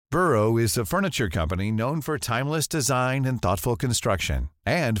Burrow is a furniture company known for timeless design and thoughtful construction,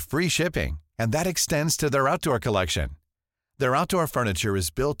 and free shipping, and that extends to their outdoor collection. Their outdoor furniture is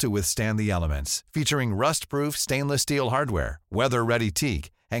built to withstand the elements, featuring rust-proof stainless steel hardware, weather-ready teak,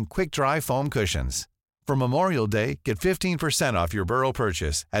 and quick-dry foam cushions. For Memorial Day, get 15% off your Burrow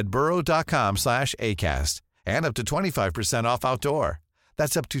purchase at burrow.com/acast, and up to 25% off outdoor.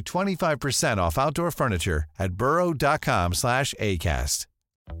 That's up to 25% off outdoor furniture at burrow.com/acast.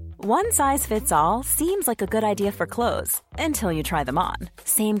 One size fits all seems like a good idea for clothes until you try them on.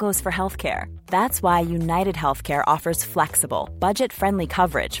 Same goes for healthcare. That's why United Healthcare offers flexible, budget-friendly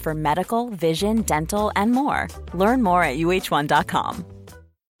coverage for medical, vision, dental, and more. Learn more at uh1.com.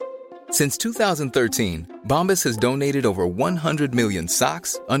 Since 2013, Bombas has donated over 100 million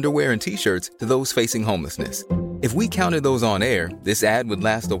socks, underwear, and T-shirts to those facing homelessness. If we counted those on air, this ad would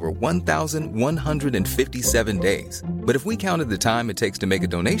last over 1,157 days. But if we counted the time it takes to make a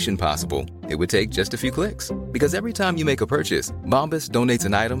donation possible, it would take just a few clicks. Because every time you make a purchase, Bombas donates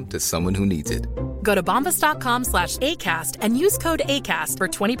an item to someone who needs it. Go to bombas.com/ACAST and use code ACAST for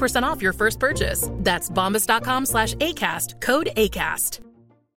 20% off your first purchase. That's bombas.com/ACAST, code ACAST.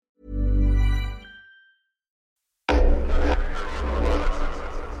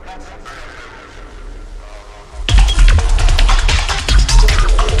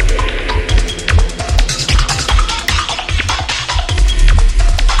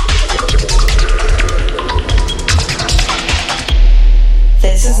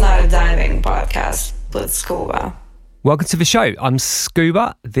 This is not a diving podcast with Scuba. Welcome to the show. I'm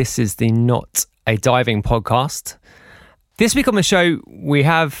Scuba. This is the Not a Diving podcast. This week on the show, we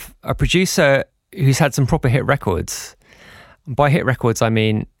have a producer who's had some proper hit records. By hit records, I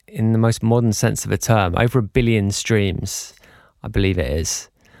mean in the most modern sense of the term. Over 1 billion streams, I believe it is,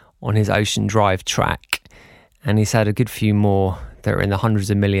 on his Ocean Drive track. And he's had a good few more that are in the hundreds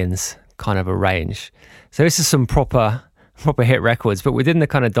of millions kind of a range. So this is some proper hit records, but within the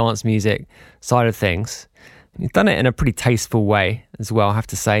kind of dance music side of things. He's done it in a pretty tasteful way as well, I have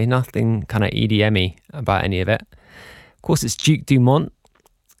to say. Nothing kind of EDM-y about any of it. Of course, it's Duke Dumont.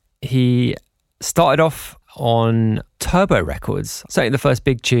 He started off on Turbo Records. Certainly the first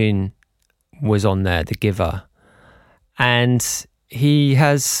big tune was on there, The Giver. And he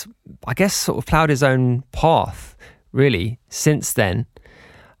has, I guess, sort of ploughed his own path, really, since then.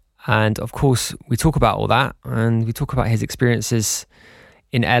 And of course, we talk about all that, and we talk about his experiences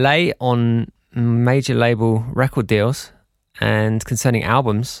in LA on major label record deals and concerning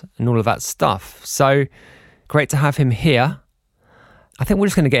albums and all of that stuff. So great to have him here. I think we're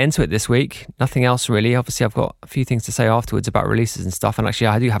just going to get into it this week. Nothing else really. Obviously, I've got a few things to say afterwards about releases and stuff. And actually,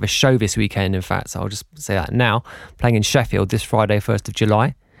 I do have a show this weekend, in fact, so I'll just say that now. Playing in Sheffield this Friday, 1st of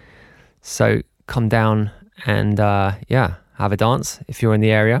July. So come down and, have a dance if you're in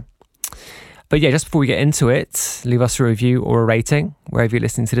the area. But yeah, just before we get into it, leave us a review or a rating wherever you're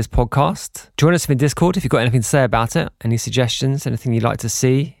listening to this podcast. Join us in Discord if you've got anything to say about it, any suggestions, anything you'd like to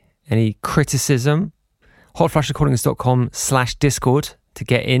see, any criticism. hotflashrecordings.com/Discord to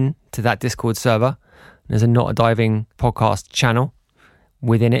get in to that Discord server. There's a Not a Diving podcast channel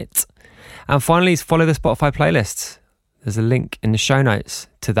within it. And finally, follow the Spotify playlist. There's a link in the show notes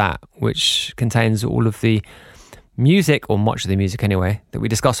to that, which contains all of the music, or much of the music anyway, that we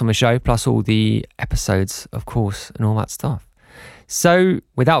discuss on the show, plus all the episodes, of course, and all that stuff. So,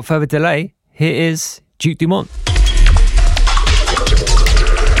 without further delay, here is Duke Dumont.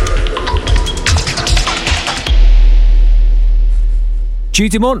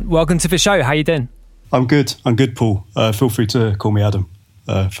 Duke Dumont, welcome to the show. How you doing? I'm good, Paul. Feel free to call me Adam,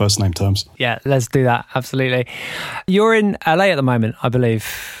 first name terms. Yeah, let's do that, absolutely. You're in LA at the moment, I believe.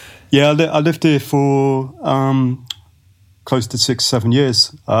 Yeah, I lived here for close to 6-7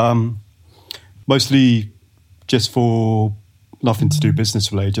 years. Mostly just for nothing to do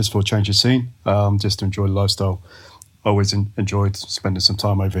business related, just for a change of scene, just to enjoy the lifestyle. I always enjoyed spending some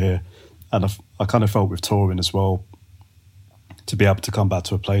time over here. And I kind of felt with touring as well, to be able to come back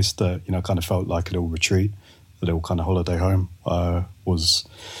to a place that, kind of felt like a little retreat, a little kind of holiday home, was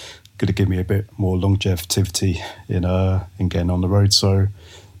going to give me a bit more longevity in getting on the road. So,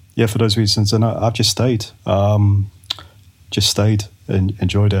 yeah, for those reasons, and I've just stayed, and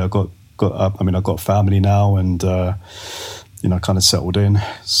enjoyed it. I've got family now, and kind of settled in.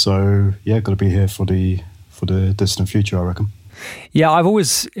 So yeah, got to be here for the distant future, I reckon. Yeah, I've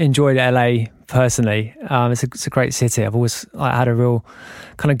always enjoyed LA personally. It's a great city. I've always had a real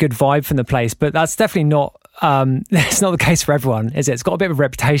kind of good vibe from the place, but that's definitely not. It's not the case for everyone, is it? It's got a bit of a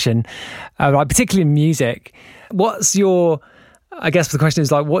reputation, particularly in music. What's your I guess the question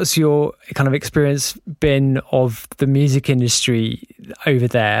is like, what's your kind of experience been of the music industry over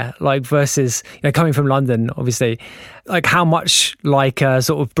there, like versus, you know, coming from London, obviously, like how much like a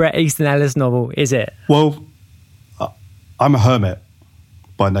sort of Bret Easton Ellis novel is it? Well, I'm a hermit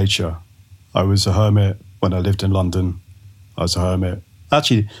by nature. I was a hermit when I lived in London. I was a hermit.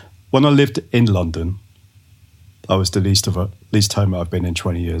 Actually, when I lived in London, I was the least hermit I've been in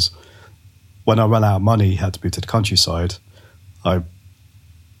 20 years. When I ran out of money, had to move to the countryside, I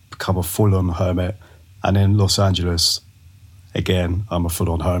become a full-on hermit. And in Los Angeles, again, I'm a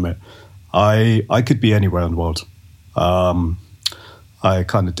full-on hermit. I could be anywhere in the world. I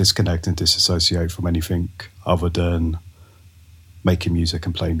kind of disconnect and disassociate from anything other than making music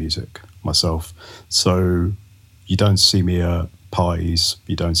and playing music myself. So you don't see me at parties,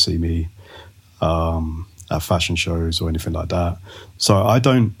 you don't see me at fashion shows or anything like that. So I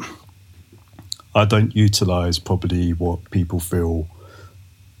don't utilize probably what people feel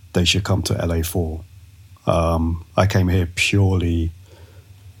they should come to LA for. I came here purely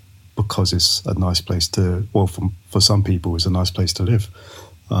because it's a nice place to, well, for some people, it's a nice place to live.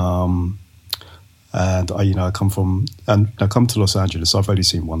 And I come to Los Angeles. I've only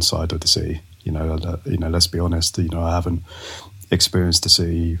seen one side of the city. Let's be honest. I haven't experienced the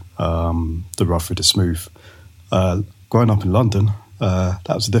city, the rough with the smooth. Growing up in London, that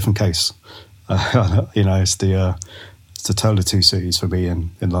was a different case. It's to tell the two cities for me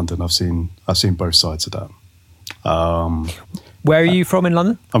in London. I've seen both sides of that. Where are you from in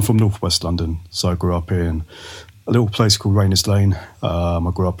London? I'm from northwest London, so I grew up in a little place called Rayners Lane.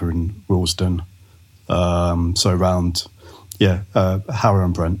 I grew up in Willesden, so around Harrow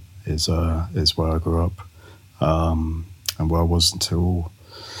and Brent is where I grew up, and where I was until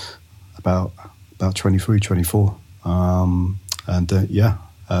about 23, 24, and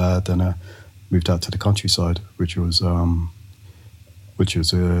then I moved out to the countryside, which was a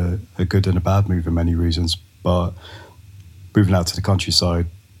good and a bad move in many reasons. But moving out to the countryside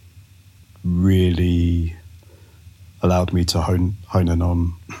really allowed me to hone in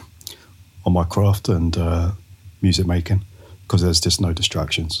on my craft and music making, because there's just no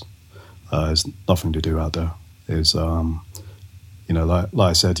distractions. There's nothing to do out there. There's like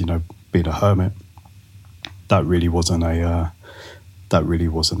I said, being a hermit, that really wasn't a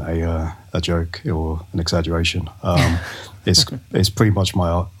joke or an exaggeration. It's pretty much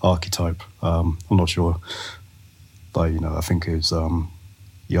my archetype. I'm not sure, but I think it's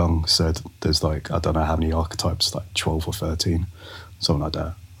Jung said there's like, I don't know how many archetypes, like 12 or 13, something like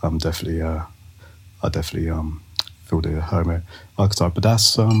that. I definitely feel the hermit archetype, but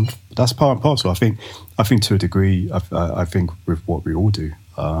that's part and parcel. I think to a degree, I think with what we all do,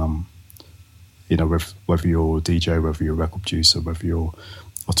 whether you're a DJ, whether you're a record producer, whether you're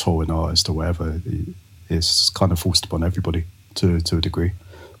a touring artist or whatever, it's kind of forced upon everybody to a degree.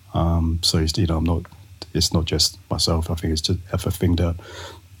 So it's not just myself. I think it's just a thing that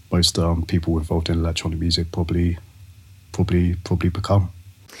most people involved in electronic music probably become.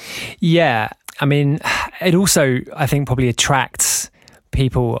 Yeah, I mean, it also, I think, probably attracts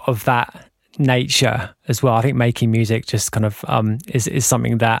people of that nature as well. I think making music just kind of is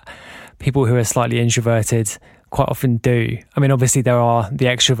something that people who are slightly introverted quite often do. I mean, obviously there are the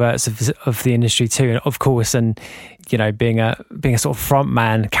extroverts of the industry too, of course, and being a sort of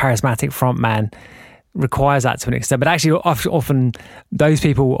charismatic front man requires that to an extent. But actually, often those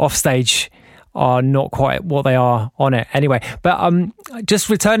people off stage are not quite what they are on it anyway. But just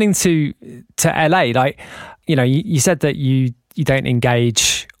returning to LA, like, you said that you don't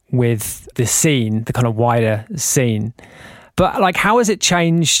engage with the scene, the kind of wider scene, but like, how has it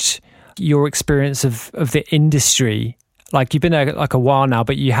changed your experience of the industry? Like, you've been there like a while now,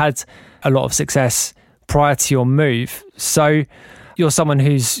 but you had a lot of success prior to your move. So you're someone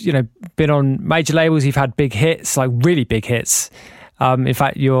who's, been on major labels, you've had big hits, like really big hits. In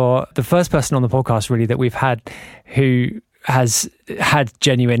fact, you're the first person on the podcast really that we've had who has had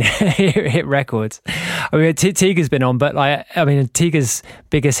genuine hit records. I mean, Tiga's been on, but Tiga's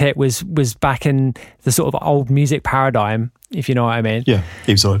biggest hit was back in the sort of old music paradigm, if you know what I mean. Yeah,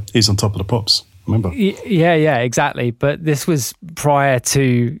 he's on top of the pops, remember? Yeah, exactly. But this was prior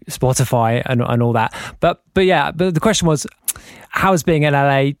to Spotify and all that. But the question was, how's being in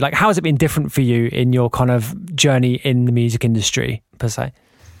LA, like, how has it been different for you in your kind of journey in the music industry per se?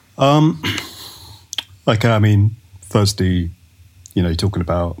 Firstly, you're talking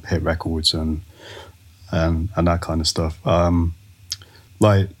about hit records and that kind of stuff.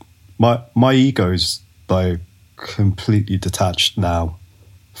 Like my ego's like completely detached now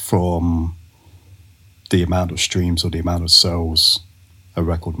from the amount of streams or the amount of sales a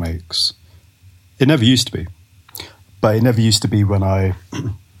record makes. It never used to be. But it never used to be when I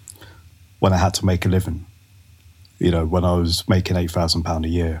had to make a living. You know, when I was making £8,000 a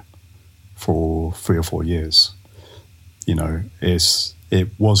year for 3 or 4 years. You know, it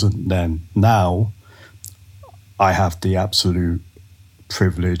wasn't then. Now I have the absolute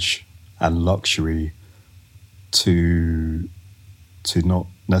privilege and luxury to not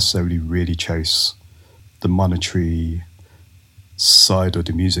necessarily really chase the monetary side of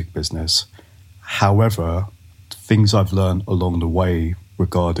the music business. However, things I've learned along the way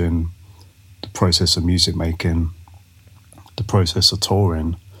regarding the process of music making, the process of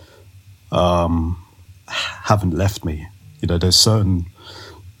touring, haven't left me. You know, there's certain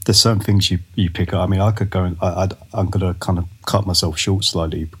things you pick up. I mean, I could go and I'm going to kind of cut myself short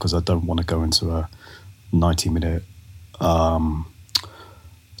slightly because I don't want to go into a 90-minute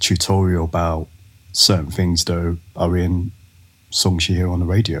tutorial about certain things that are in songs you hear on the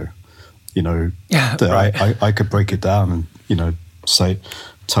radio. You know, right. I could break it down and, you know,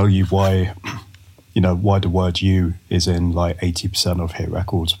 tell you why, you know, why the word "you" is in like 80% of hit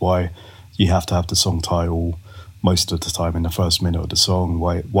records, why you have to have the song title most of the time in the first minute of the song,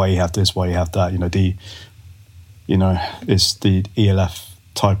 why you have this, why you have that. It's the ELF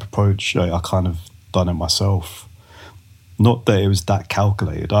type approach. I kind of done it myself. Not that it was that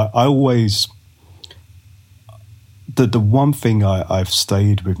calculated. I always, the one thing I've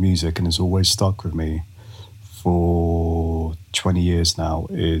stayed with music and has always stuck with me for 20 years now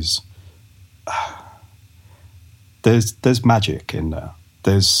is there's magic in there.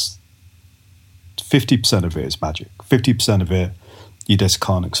 There's 50% of it is magic. 50% of it you just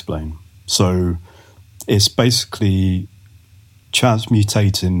can't explain. So it's basically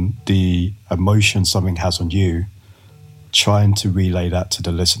transmutating the emotion something has on you, trying to relay that to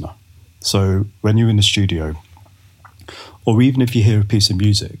the listener. So when you're in the studio, or even if you hear a piece of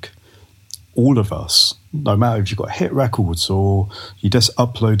music, all of us, no matter if you've got hit records or you just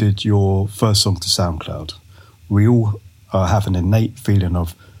uploaded your first song to SoundCloud, we all have an innate feeling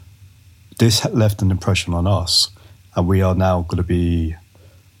of this left an impression on us, and we are now going to be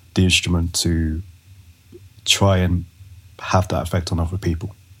the instrument to try and have that effect on other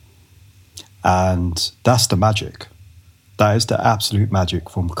people. And that's the magic. That is the absolute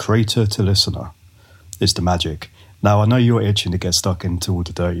magic from creator to listener. It's the magic. Now, I know you're itching to get stuck into all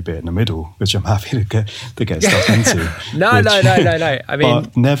the dirty bit in the middle, which I'm happy to get stuck into. No. I mean,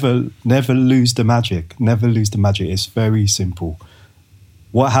 but never lose the magic. Never lose the magic. It's very simple.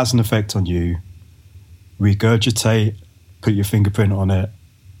 What has an effect on you? Regurgitate, put your fingerprint on it,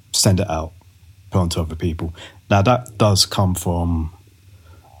 send it out, put it onto other people. Now, that does come from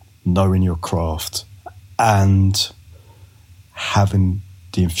knowing your craft and having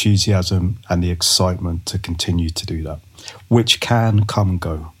the enthusiasm and the excitement to continue to do that, which can come and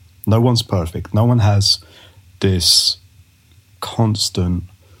go. No one's perfect. No one has this constant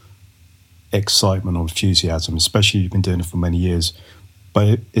excitement or enthusiasm, especially if you've been doing it for many years.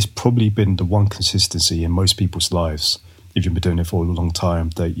 But it's probably been the one consistency in most people's lives, if you've been doing it for a long time,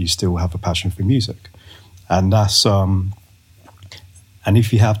 that you still have a passion for music. And that's, and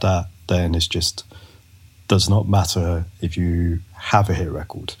if you have that, then it's just, does not matter if you have a hit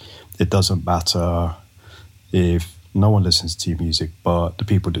record. It doesn't matter if no one listens to your music, but the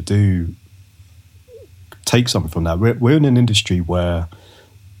people that do take something from that. We're in an industry where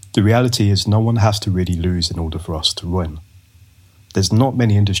the reality is no one has to really lose in order for us to win. There's not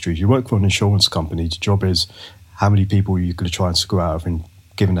many industries. You work for an insurance company, the job is how many people you're going to try and screw out of and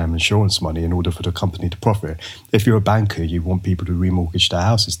giving them insurance money in order for the company to profit. If you're a banker, you want people to remortgage their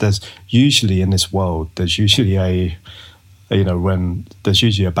houses. There's usually in this world, there's usually when there's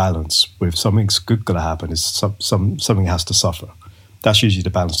usually a balance. With something's good going to happen, is something has to suffer. That's usually the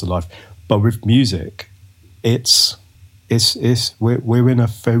balance of life. But with music, we're in a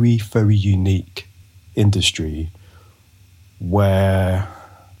very, very unique industry where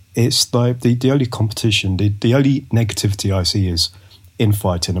it's like the only competition, the only negativity I see is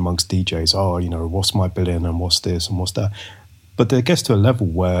infighting amongst DJs. Oh, what's my billing and what's this and what's that? But it gets to a level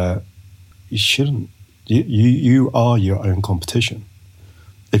where you shouldn't. You are your own competition.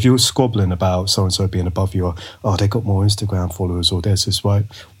 If you're squabbling about so-and-so being above you, or, they got more Instagram followers or this, right?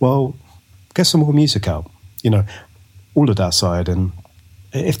 Well, get some more music out. All of that side. And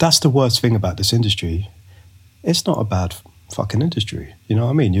if that's the worst thing about this industry, it's not a bad fucking industry. You know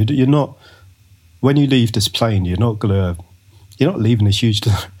what I mean? You're not, when you leave this plane, you're not leaving this huge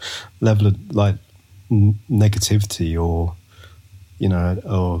level of like negativity or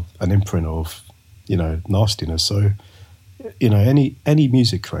an imprint of nastiness. So any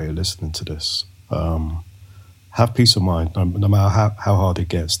music creator listening to this, have peace of mind, no matter how hard it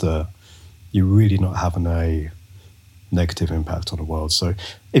gets, that you're really not having a negative impact on the world. So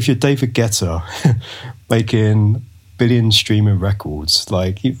if you're David Guetta making billion streaming records,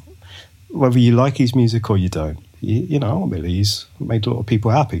 like whether you like his music or you don't, you know, ultimately he's made a lot of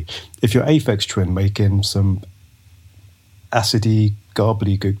people happy. If you're Aphex Twin making some acidy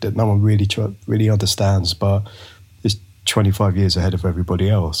gobbledygook that no one really understands, but is 25 years ahead of everybody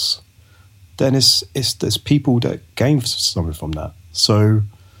else, then there's people that gain something from that. So,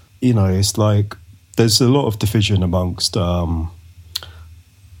 you know, it's like there's a lot of division amongst the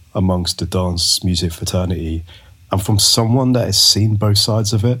dance music fraternity, and from someone that has seen both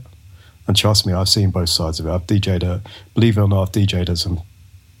sides of it, and trust me, I've seen both sides of it. Believe it or not, I've DJ'd at some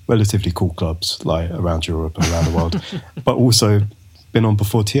relatively cool clubs like around Europe and around the world, but also been on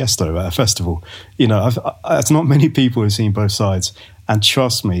before Tiesto at a festival. You know, it's not many people who've seen both sides, and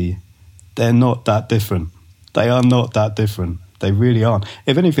trust me, they're not that different. They are not that different. They really aren't.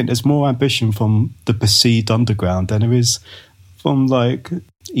 If anything, there's more ambition from the perceived underground than there is from like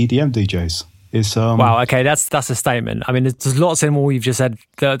EDM DJs. It's wow, okay, that's a statement. I mean, there's lots in all you've just said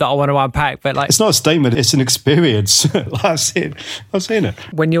that I want to unpack, but like, it's not a statement; it's an experience. I've seen it.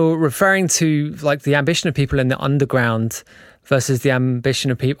 When you're referring to like the ambition of people in the underground versus the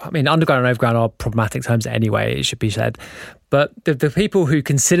ambition of people, I mean, underground and overground are problematic terms anyway, it should be said. But the people who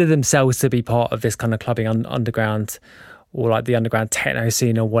consider themselves to be part of this kind of clubbing underground, or like the underground techno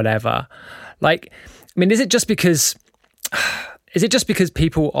scene or whatever, like, I mean, is it just because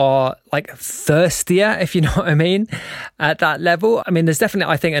people are like thirstier, if you know what I mean, at that level? I mean, there's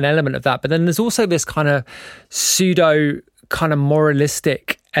definitely, I think, an element of that. But then there's also this kind of pseudo kind of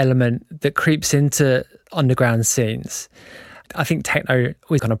moralistic element that creeps into underground scenes. I think techno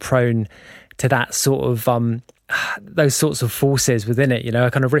was kind of prone to that sort of those sorts of forces within it, you know,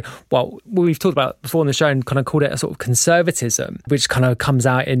 kind of we've talked about before on the show and kind of called it a sort of conservatism, which kind of comes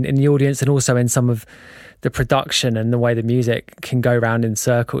out in the audience and also in some of the production and the way the music can go around in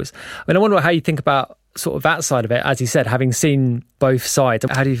circles. I mean, I wonder how you think about sort of that side of it, as you said, having seen both sides.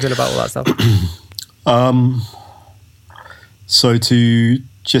 How do you feel about all that stuff? So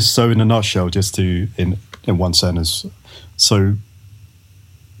in a nutshell, in one sentence, so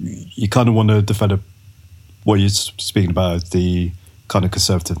you kind of want to develop what you're speaking about, the kind of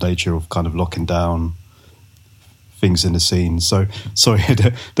conservative nature of kind of locking down things in the scene. So sorry,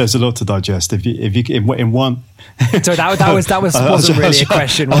 there's a lot to digest. If you in one. So that wasn't really a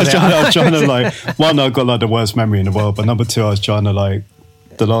question. I was trying to like, one, I've got like the worst memory in the world, but number two, I was trying to like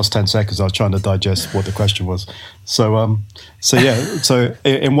the last 10 seconds, I was trying to digest what the question was. So yeah. So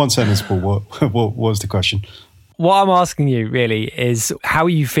in one sentence, Paul, what was the question? What I'm asking you really is how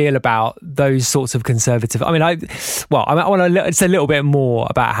you feel about those sorts of conservative. I mean, I want to say a little bit more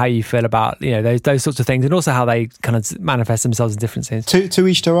about how you feel about, you know, those sorts of things, and also how they kind of manifest themselves in different scenes. To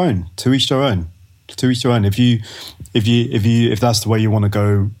each their own. To each their own. If that's the way you want to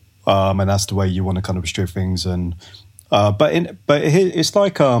go, and that's the way you want to kind of restrict things, and it's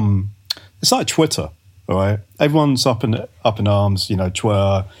like Twitter. All right, everyone's up in arms. You know,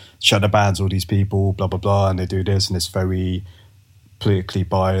 Twitter shadow bans all these people, blah blah blah, and they do this, and it's very politically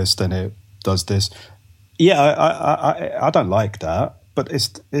biased, and it does this. Yeah, I don't like that, but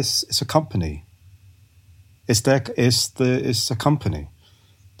it's a company. It's a company.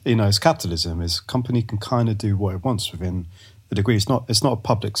 You know, it's capitalism. It's a company can kind of do what it wants within a degree. It's not a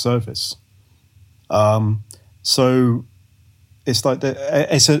public service. So. It's like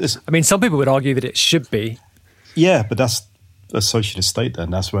I mean, some people would argue that it should be. Yeah, but that's a socialist state.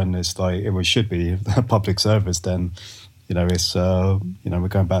 Then that's when it's like it should be a public service. Then, you know, it's we're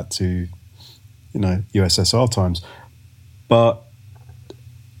going back to, you know, USSR times. But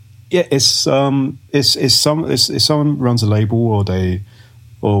yeah, if someone runs a label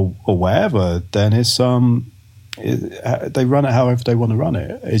or whatever, then they run it however they want to run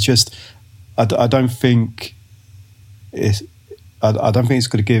it. It's just I don't think it's. I don't think it's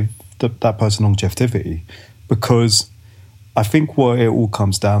going to give that person longevity, because I think what it all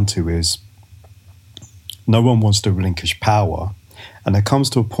comes down to is no one wants to relinquish power, and it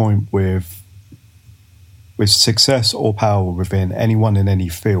comes to a point with success or power within anyone in any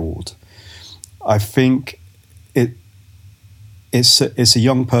field. I think it's a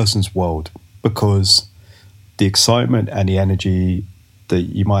young person's world, because the excitement and the energy that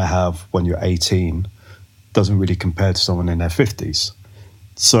you might have when you're 18 doesn't really compare to someone in their 50s.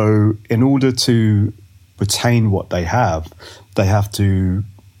 So in order to retain what they have to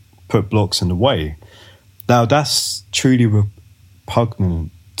put blocks in the way. Now, that's truly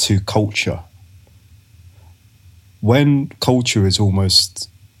repugnant to culture. When culture is almost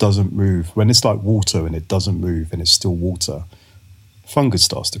doesn't move, when it's like water and it doesn't move and it's still water, fungus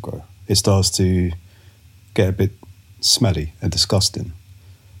starts to grow. It starts to get a bit smelly and disgusting.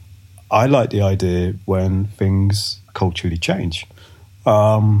 I like the idea when things culturally change,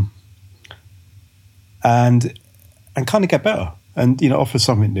 and kind of get better, and offer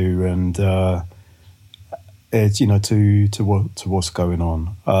something new, and it's to what's going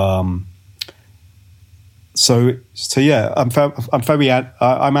on. So yeah, I'm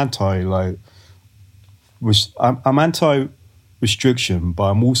anti I'm anti restriction, but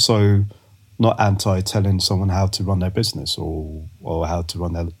I'm also not anti telling someone how to run their business or how to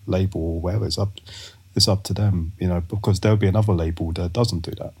run their label or whatever. It's up to them, because there'll be another label that doesn't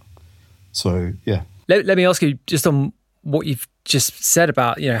do that. So yeah. Let me ask you just on what you've just said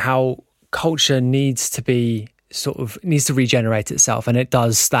about how culture needs to regenerate itself, and it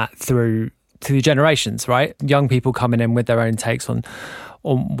does that through generations, right? Young people coming in with their own takes on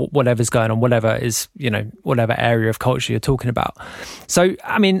whatever's going on, whatever is, whatever area of culture you're talking about. So,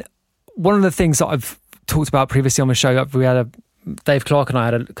 I mean, one of the things that I've talked about previously on the show, Dave Clark and I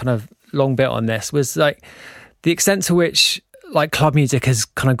had a kind of long bit on this, was like the extent to which like club music has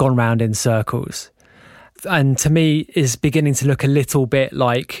kind of gone round in circles, and to me is beginning to look a little bit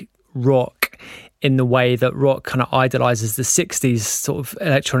like rock, in the way that rock kind of idolizes the 60s sort of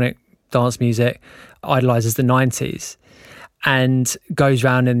electronic dance music, idolizes the 90s, and goes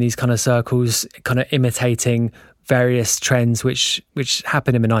round in these kind of circles, kind of imitating various trends which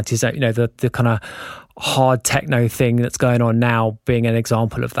happened in the 90s. The kind of hard techno thing that's going on now being an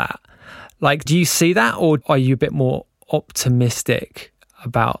example of that. Like, do you see that, or are you a bit more optimistic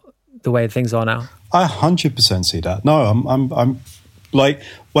about the way things are now? I 100% see that. No, I'm like,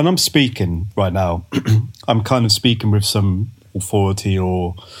 when I'm speaking right now, I'm kind of speaking with some authority,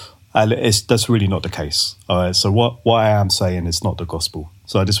 that's really not the case. All right. So what I am saying is not the gospel.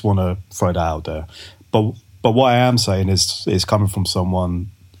 So I just want to throw that out there. But what I am saying is coming from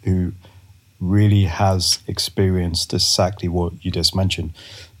someone who really has experienced exactly what you just mentioned.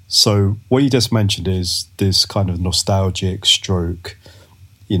 So what you just mentioned is this kind of nostalgic stroke,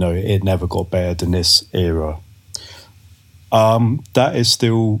 it never got better than this era. That is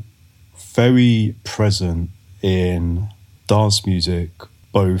still very present in dance music,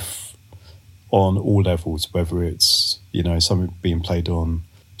 both on all levels, whether it's, something being played on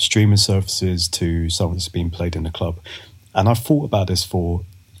streaming services to something that's being played in the club. And I've thought about this for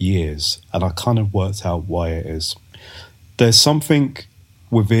years, and I kind of worked out why it is. There's something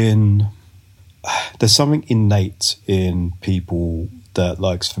innate in people that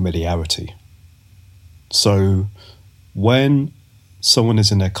likes familiarity. So when someone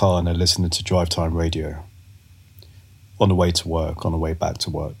is in their car and they're listening to drive time radio on the way to work, on the way back to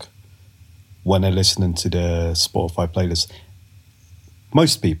work, when they're listening to their Spotify playlist,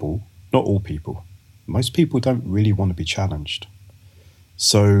 most people, not all people, most people don't really want to be challenged.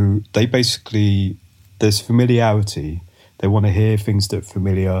 So they basically, there's familiarity. They want to hear things that are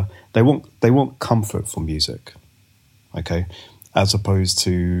familiar. They want comfort from music, okay, as opposed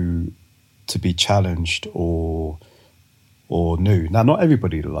to be challenged or new. Now, not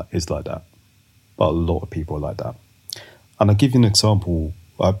everybody is like that, but a lot of people are like that. And I'll give you an example.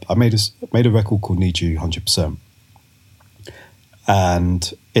 I made a record called Need You 100%,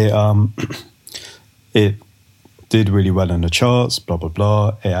 and it did really well in the charts. Blah blah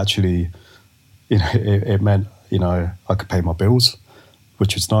blah. It actually, it meant I could pay my bills,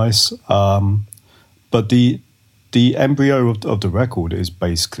 which was nice. But the embryo of the record is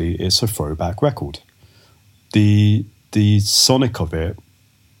basically, it's a throwback record. The sonic of it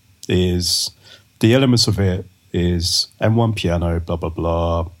is, the elements of it is M1 piano, blah, blah,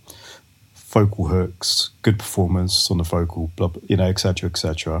 blah, vocal hooks, good performance on the vocal, blah, blah, et cetera, et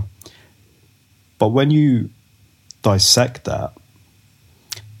cetera. But when you dissect that,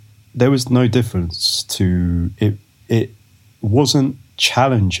 there was no difference to it. It wasn't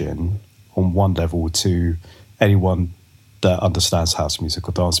challenging on one level to anyone that understands house music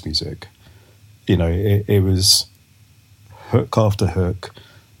or dance music. It was hook after hook,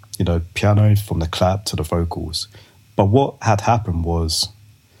 piano from the clap to the vocals. But what had happened was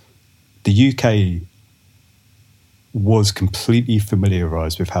the UK was completely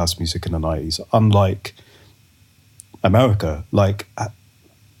familiarized with house music in the 90s, unlike America. Like,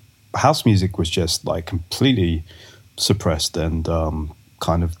 house music was just like completely suppressed and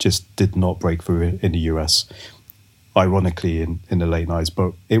kind of just did not break through in the US, ironically in the late 90s,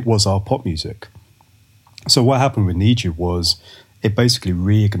 but it was our pop music. So what happened with Need You was it basically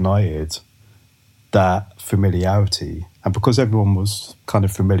reignited that familiarity. And because everyone was kind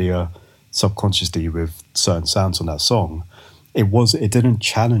of familiar subconsciously with certain sounds on that song, it didn't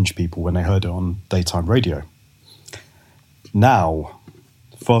challenge people when they heard it on daytime radio. Now,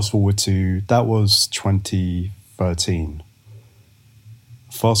 fast forward to, that was 2013, 2013.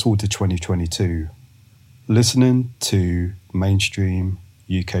 Fast forward to 2022, listening to mainstream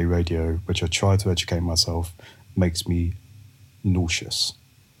UK radio, which I try to educate myself, makes me nauseous.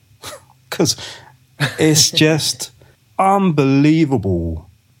 Because it's just unbelievable.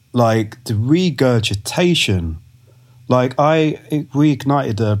 Like the regurgitation, like it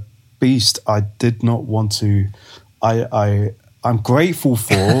reignited a beast I did not want to. I'm grateful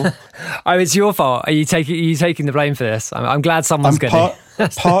for. Oh, it's your fault. Are you taking the blame for this? I'm glad someone's going to.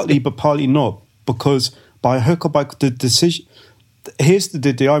 Partly, but partly not, because by hook or by the decision. Here's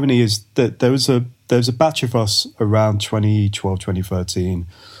the irony is that there was a batch of us around 2012, 2013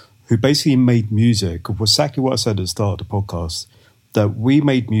 who basically made music. Was exactly what I said at the start of the podcast, that we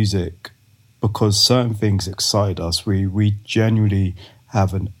made music because certain things excite us. We genuinely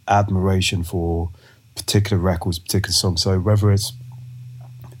have an admiration for particular records, particular songs. So whether it's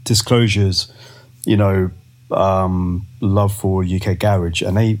Disclosure's, love for UK garage,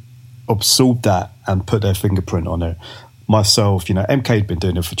 and they absorbed that and put their fingerprint on it. Myself, MK had been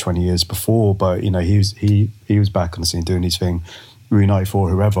doing it for 20 years before, but he was back on the scene doing his thing, Reunite for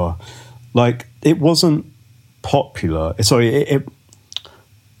whoever. Like, it wasn't popular. Sorry,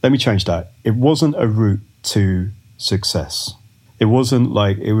 let me change that. It wasn't a route to success. It wasn't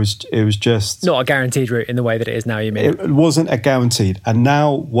like it was just not a guaranteed route in the way that it is now. You mean it wasn't a guaranteed. And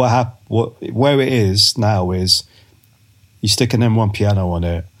now where it is now is you stick an M1 piano on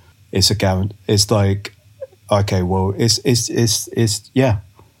it. It's a guarantee. It's like, okay, well, it's yeah,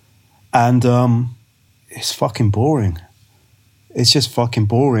 and it's fucking boring. It's just fucking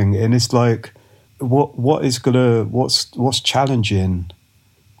boring, and it's like, what's challenging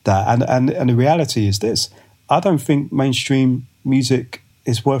that? And the reality is this: I don't think mainstream music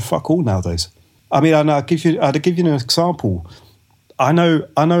is worth fuck all nowadays. I mean, I'll give you an example. I know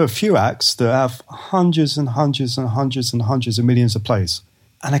a few acts that have hundreds and hundreds and hundreds and hundreds of millions of plays,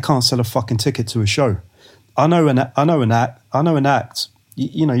 and they can't sell a fucking ticket to a show. I know an act.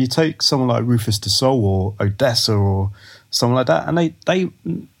 You take someone like Rufus Du Sol or Odessa or someone like that, and they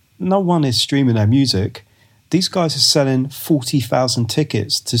no one is streaming their music. These guys are selling 40,000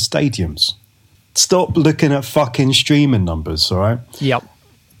 tickets to stadiums. Stop looking at fucking streaming numbers, all right? Yep.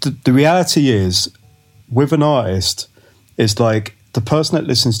 The reality is, with an artist, it's like the person that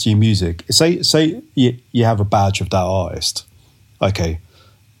listens to your music. Say you have a badge of that artist. Okay,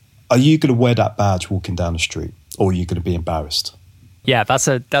 are you going to wear that badge walking down the street, or are you going to be embarrassed? Yeah, that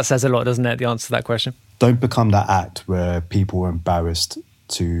says a lot, doesn't it? The answer to that question. Don't become that act where people are embarrassed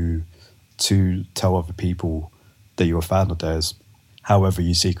to tell other people that you're a fan of theirs. However,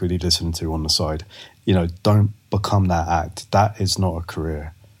 you secretly listen to on the side. Don't become that act. That is not a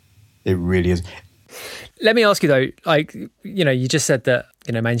career. It really is. Let me ask you though, like, you just said that,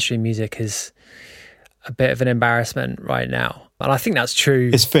 mainstream music is a bit of an embarrassment right now. And I think that's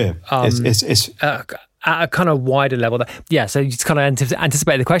true. It's fair. It's at a kind of wider level. Yeah, so you just kind of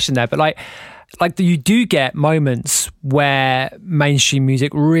anticipate the question there. But like you do get moments where mainstream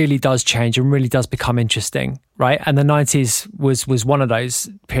music really does change and really does become interesting, right? And the 90s was one of those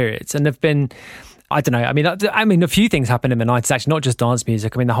periods. And there've been, I don't know, I mean, a few things happened in the 90s, actually, not just dance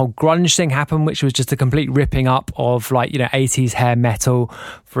music. I mean, the whole grunge thing happened, which was just a complete ripping up of 80s hair metal,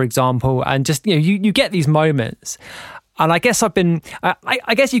 for example. And just, you get these moments. And I guess I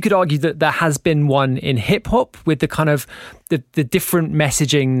guess you could argue that there has been one in hip hop with the kind of the different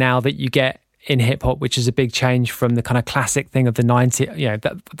messaging now that you get in hip hop, which is a big change from the kind of classic thing of the 90s,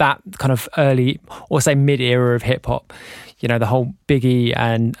 that kind of early, or say mid era of hip hop, the whole Biggie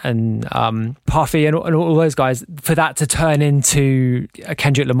and Puffy and all those guys, for that to turn into a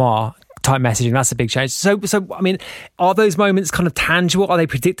Kendrick Lamar type messaging, that's a big change. So I mean, are those moments kind of tangible? Are they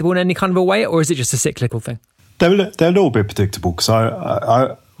predictable in any kind of a way, or is it just a cyclical thing? They're a little bit predictable, because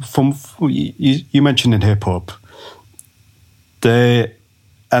I from you mentioned in hip hop,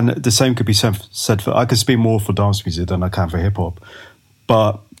 and the same could be said for, I can speak more for dance music than I can for hip hop,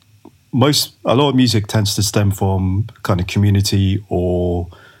 but a lot of music tends to stem from kind of community or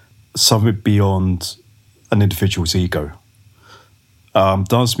something beyond an individual's ego.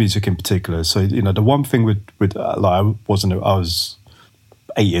 Dance music in particular. So the one thing with I was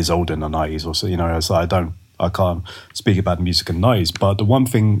 8 years old in the 90s or so. It's like I can't speak about the music in the 90s, but the one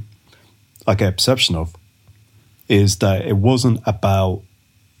thing I get a perception of is that it wasn't about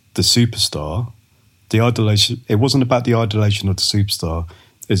the superstar, the idolization. It wasn't about the idolization of the superstar.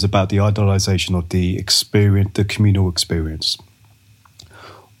 It's about the idolization of the experience, the communal experience,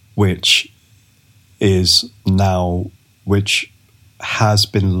 which has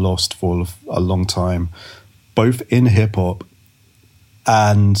been lost for a long time, both in hip hop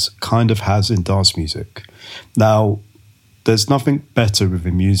and kind of has in dance music. Now, there's nothing better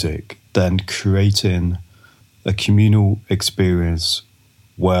within music than creating a communal experience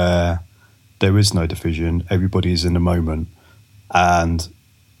where there is no division, everybody is in the moment, and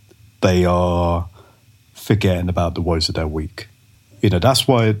they are forgetting about the woes of their week. That's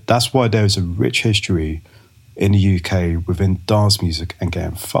why there's a rich history in the UK within dance music and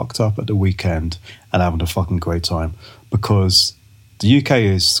getting fucked up at the weekend and having a fucking great time, because the UK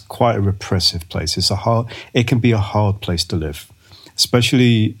is quite a repressive place. It can be a hard place to live,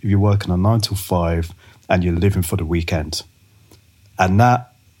 especially if you're working a 9 to 5 and you're living for the weekend. And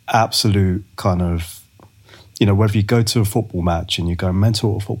that absolute kind of, whether you go to a football match and you go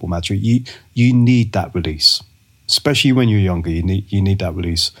mental at a football match, you need that release. Especially when you're younger, you need that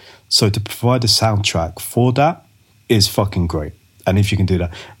release. So to provide a soundtrack for that is fucking great. And if you can do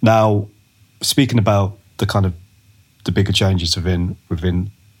that. Now, speaking about the kind of the bigger changes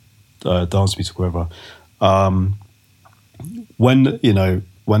within dance music, whatever, when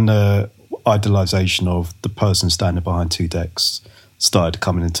the idolization of the person standing behind two decks started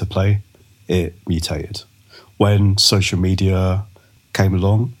coming into play, it mutated. When social media came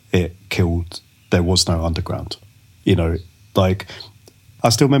along, it killed. There was no underground. I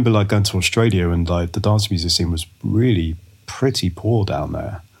still remember going to Australia and the dance music scene was really pretty poor down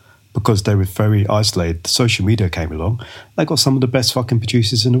there because they were very isolated. Social media came along. They got some of the best fucking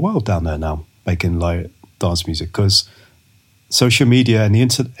producers in the world down there now making dance music, because social media and the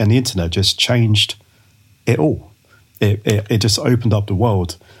internet just changed it all. It just opened up the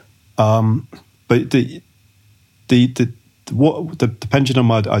world. But the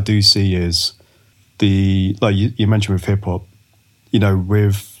pendulum I do see is you mentioned with hip hop, you're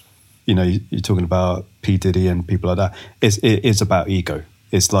talking about P. Diddy and people like that. It is about ego.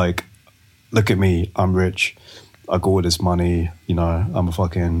 It's like, look at me, I'm rich, I got all this money, I'm a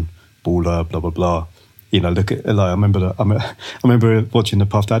fucking baller, blah blah blah. Look at I remember watching the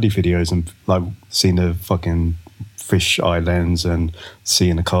Puff Daddy videos and seeing the fucking fish islands and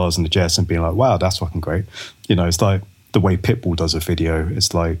seeing the cars and the jets and being like, wow, that's fucking great. It's like the way Pitbull does a video.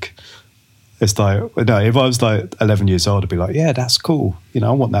 It's like, if I was 11 years old, I'd be like, yeah, that's cool. I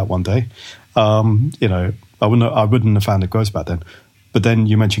want that one day. I wouldn't have found it gross back then. But then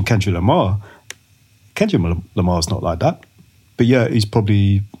you mentioned Kendrick Lamar. Kendrick Lamar's not like that. But yeah, he's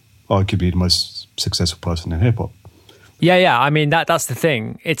probably arguably the most successful person in hip hop. Yeah. I mean, that's the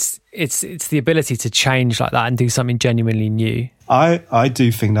thing. It's the ability to change like that and do something genuinely new. I do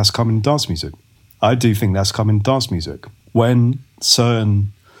think that's coming in dance music. When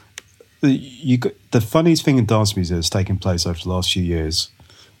certain... The funniest thing in dance music that's taken place over the last few years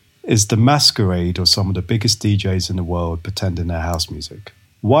is the masquerade of some of the biggest DJs in the world pretending they're house music.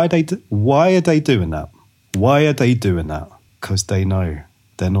 Why are they doing that? Why are they doing that? Because they know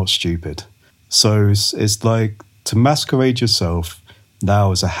they're not stupid. So it's like to masquerade yourself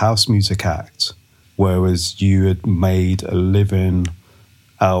now as a house music act, whereas you had made a living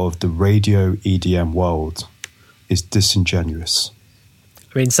out of the radio EDM world, is disingenuous.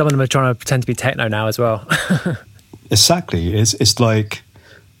 I mean, some of them are trying to pretend to be techno now as well. Exactly. It's like,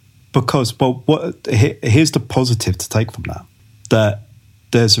 because, here's the positive to take from that. That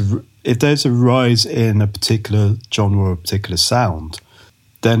if there's a rise in a particular genre or a particular sound,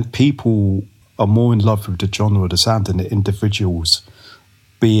 then people are more in love with the genre or the sound than the individuals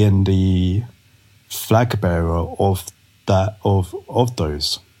being the flag bearer of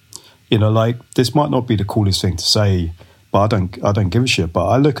those. This might not be the coolest thing to say, but I don't give a shit. But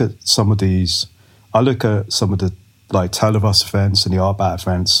I look at some of the Tale of Us events and the Art Bat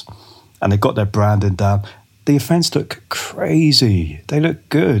events, and they got their branding down. The events look crazy. They look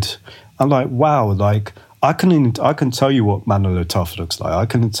good. I'm like, wow. I can tell you what Manolo Tough looks like. I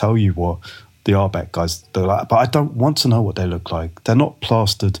can tell you what the Art Bat guys look like, but I don't want to know what they look like. They're not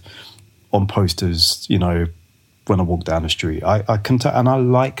plastered on posters, when I walk down the street. I can tell, and I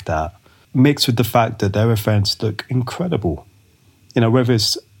like that. Mixed with the fact that their events look incredible. Whether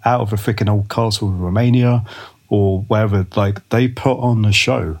it's out of a freaking old castle in Romania or wherever, they put on the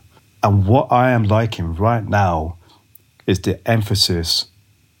show. And what I am liking right now is the emphasis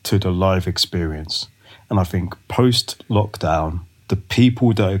to the live experience. And I think post-lockdown, the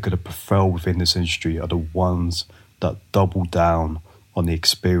people that are going to prevail within this industry are the ones that double down on the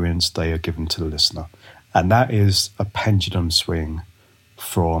experience they are giving to the listener. And that is a pendulum swing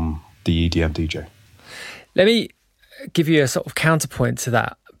from the EDM DJ. Let me give you a sort of counterpoint to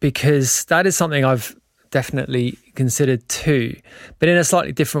that, because that is something I've definitely considered too, but in a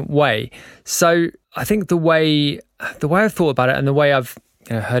slightly different way. So I think the way I've thought about it and the way I've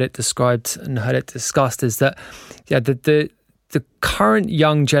heard it described and heard it discussed is that the the current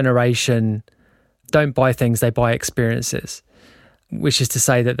young generation don't buy things, they buy experiences, which is to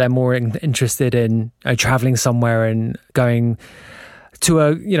say that they're more interested in traveling somewhere and going to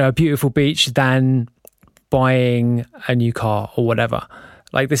a beautiful beach than buying a new car or whatever.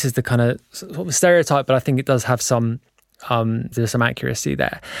 Like, this is the kind of sort of stereotype, but I think it does have there's some accuracy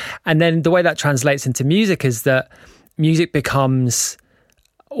there. And then the way that translates into music is that music becomes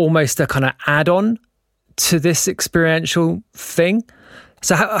almost a kind of add-on to this experiential thing.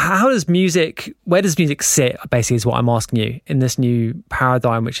 So where does music sit, basically, is what I'm asking you, in this new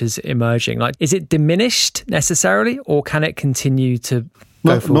paradigm which is emerging? Like, is it diminished necessarily, or can it continue to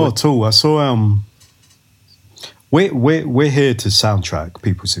go forward? Not at all. I saw we're here to soundtrack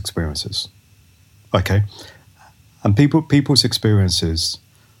people's experiences, okay? And people's experiences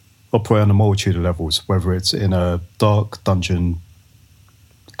operate on a multitude of levels, whether it's in a dark dungeon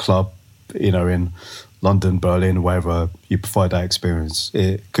club, in London, Berlin, wherever, you provide that experience.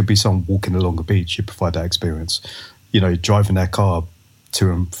 It could be someone walking along a beach, you provide that experience. Driving their car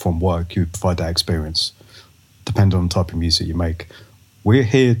to and from work, you provide that experience, depending on the type of music you make. We're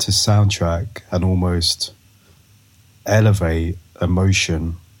here to soundtrack and almost elevate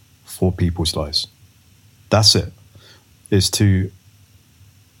emotion for people's lives. That's it. Is to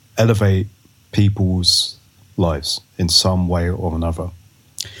elevate people's lives in some way or another.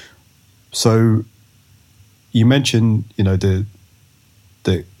 So you mentioned, you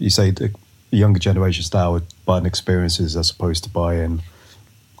say the younger generations now are buying experiences as opposed to buying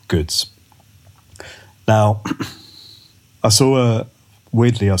goods. Now, I saw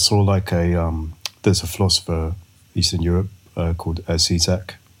there's a philosopher Eastern Europe called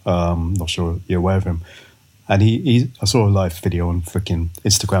Zizek. Not sure you're aware of him. And I saw a live video on freaking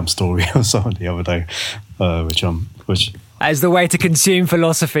Instagram story or something the other day, which that is the way to consume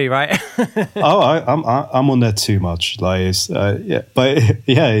philosophy, right? I'm on there too much. He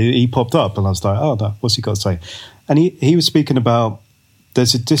popped up and I was like, oh, no, what's he got to say? And he was speaking about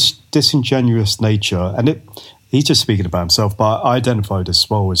there's a disingenuous nature, and he's just speaking about himself, but I identified as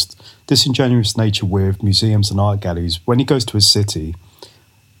well as disingenuous nature with museums and art galleries. When he goes to a city,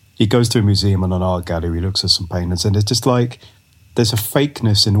 he goes to a museum and an art gallery, looks at some paintings, and it's just like there's a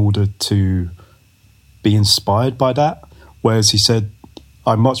fakeness in order to be inspired by that. Whereas he said,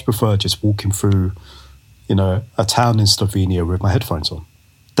 I much prefer just walking through, a town in Slovenia with my headphones on.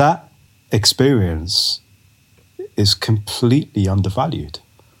 That experience is completely undervalued.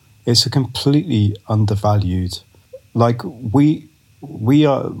 It's a completely undervalued. Like, we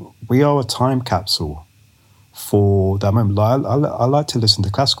are a time capsule for that moment. I like to listen to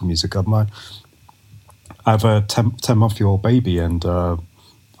classical music. I have a 10-month-old baby, and I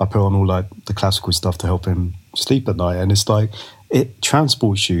put on all the classical stuff to help him sleep at night, and it's like it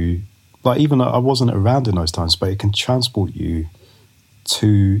transports you. Like, even though I wasn't around in those times, but it can transport you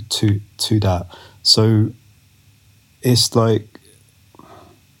to that. So it's like,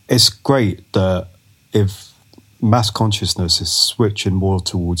 it's great that if mass consciousness is switching more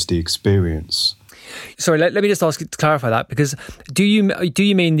towards the experience. Sorry, let me just ask you to clarify that, because do you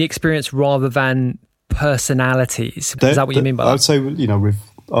mean the experience rather than personalities? Is that what you mean by that? I would say, with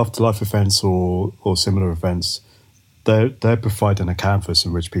afterlife events or similar events, they're providing a canvas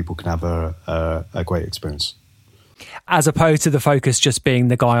in which people can have a great experience. As opposed to the focus just being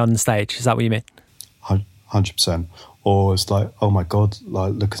the guy on the stage. Is that what you mean? 100%. Or it's like, oh my God,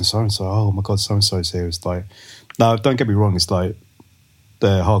 like, look at so-and-so. Oh my God, so-and-so is here. It's like, now, don't get me wrong. It's like,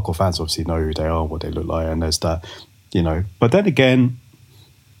 the hardcore fans obviously know who they are, what they look like. And there's that, But then again,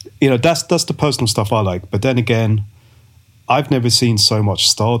 that's the personal stuff I like. But then again, I've never seen so much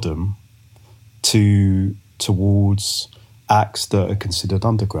stardom towards acts that are considered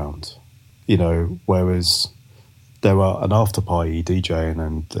underground, whereas there are an after party DJing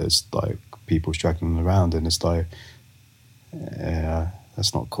and there's like people straggling around, and it's like, yeah,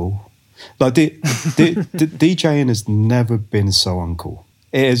 that's not cool. Like the DJing has never been so uncool.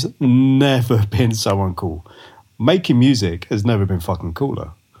 It has never been so uncool. Making music has never been fucking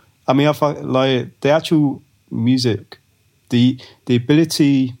cooler. I mean, I find like the actual music, the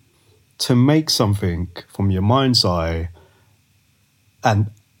ability to make something from your mind's eye, and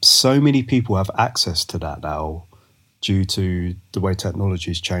so many people have access to that now due to the way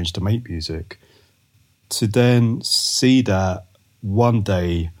technology has changed to make music, to then see that one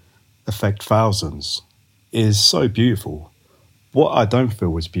day affect thousands is so beautiful. What I don't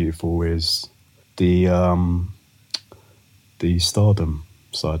feel is beautiful is the stardom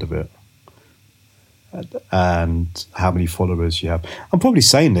side of it and how many followers you have. I'm probably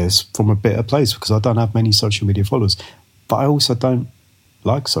saying this from a bitter place because I don't have many social media followers, but I also don't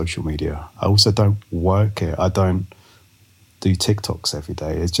like social media. I also don't work it. I don't do TikToks every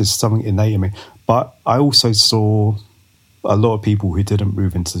day. It's just something innate in me. But I also saw a lot of people who didn't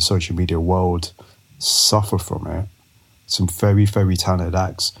move into the social media world suffer from it. Some very, very talented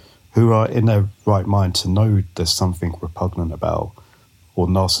acts who are in their right mind to know there's something repugnant about or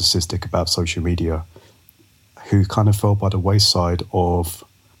narcissistic about social media, who kind of fell by the wayside of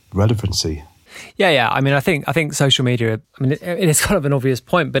relevancy. Yeah. I mean, I think social media, I mean, it's kind of an obvious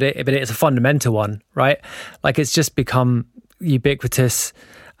point, but it's a fundamental one, right? Like, it's just become ubiquitous,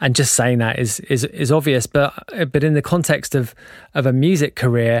 and just saying that is obvious. But in the context of a music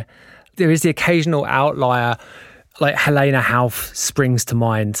career, there is the occasional outlier, like Helena Hauff springs to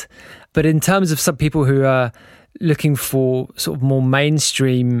mind. But in terms of some people who are looking for sort of more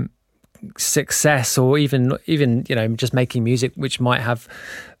mainstream success, or even just making music which might have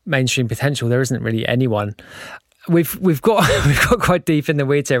mainstream potential, there isn't really anyone. We've got quite deep in the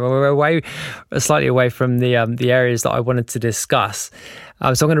weeds here. We're slightly away from the areas that I wanted to discuss. So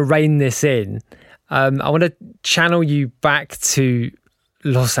I'm going to rein this in. I want to channel you back to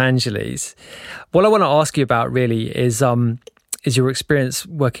Los Angeles. What I want to ask you about really is your experience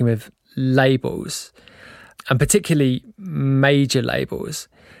working with labels, and particularly major labels,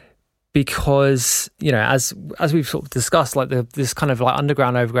 because as we've sort of discussed, like this kind of like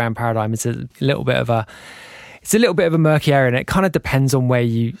underground overground paradigm is a little bit of a murky area, and it kind of depends on where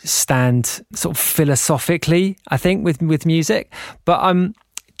you stand sort of philosophically, I think, with music. But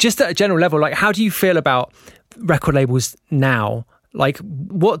just at a general level, like, how do you feel about record labels now? Like,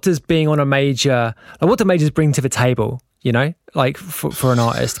 what does being on a major, like, what do majors bring to the table, like for an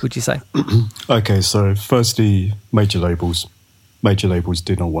artist, would you say? Okay, so firstly, major labels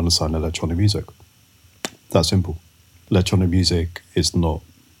do not want to sign electronic music. That's simple. Electronic music is not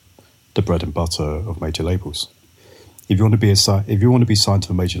the bread and butter of major labels. If you want to be signed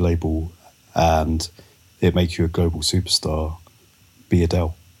to a major label and it makes you a global superstar, be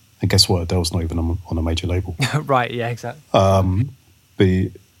Adele. And guess what? Adele's not even on a major label. Right, yeah, exactly.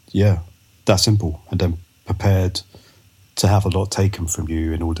 Be that simple. And then prepared to have a lot taken from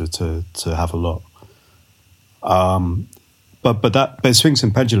you in order to have a lot. But it swings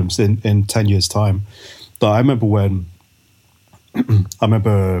and pendulums in 10 years' time. But I remember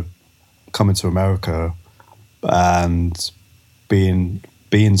coming to America and being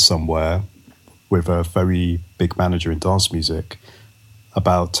somewhere with a very big manager in dance music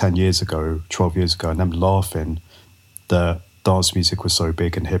about 10 years ago, 12 years ago, and them laughing that dance music was so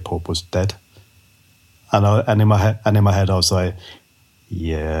big and hip hop was dead. And in my head, I was like,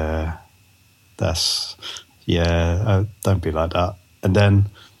 don't be like that. And then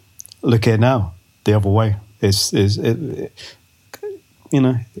look at it now, the other way. That's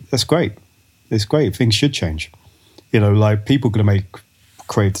great. It's great. Things should change. Like, people are going to make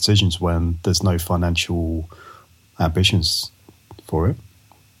creative decisions when there's no financial ambitions for it.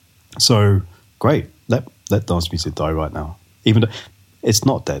 So great. Let dance music die right now. Even though it's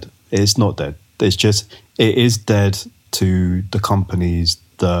not dead. It's not dead. It's just, it is dead to the companies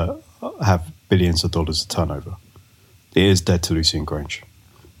that have billions of dollars of turnover. It is dead to Lucy and Grange.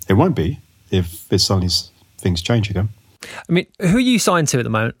 It won't be if suddenly things change again. I mean, who are you signed to at the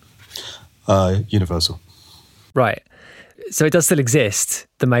moment? Universal. Right. So it does still exist,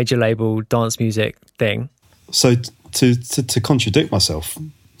 the major label dance music thing. So to contradict myself,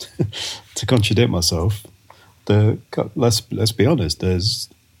 let's be honest. If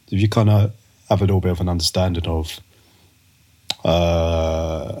you kind of have a little bit of an understanding of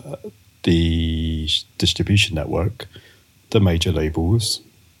the distribution network, the major labels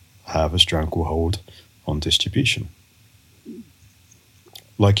have a stranglehold on distribution,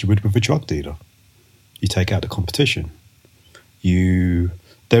 like you would with a drug dealer. You take out the competition. There's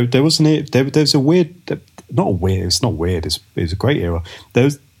a weird, it's not weird, it's a great era. There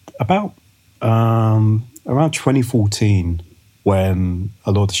was about around 2014, when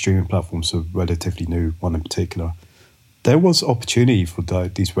a lot of the streaming platforms were relatively new, one in particular, there was opportunity for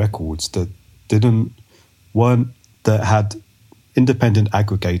these records that had independent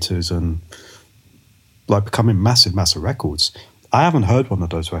aggregators and like becoming massive records. I haven't heard one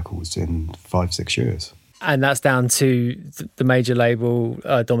of those records in 5-6 years. And that's down to the major label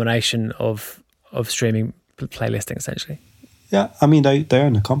domination of streaming playlisting, essentially. Yeah, I mean, they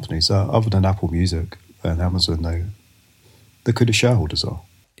own the companies. Other than Apple Music and Amazon, they're good shareholders are.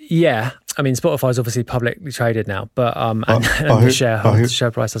 Yeah, I mean, Spotify's obviously publicly traded now, but the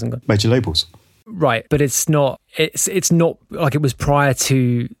share price hasn't gone. Major labels, right? But it's not like it was prior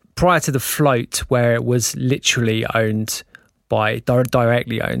to the float, where it was literally owned by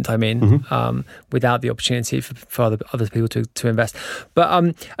directly owned. I mean, without the opportunity for other people to invest.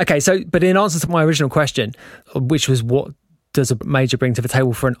 But okay, so but in answer to my original question, which was what does a major bring to the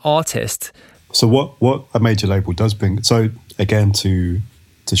table for an artist? So what a major label does bring, so again, to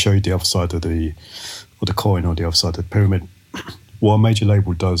show you the other side of the coin, or the other side of the pyramid, what a major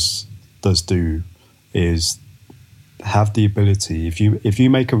label does do is have the ability, if you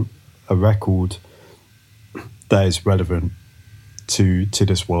make a record that is relevant to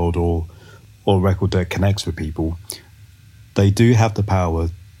this world, or a record that connects with people, they do have the power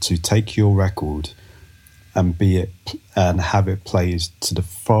to take your record and have it played to the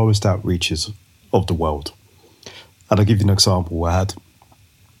farthest outreaches of the world. And I'll give you an example. I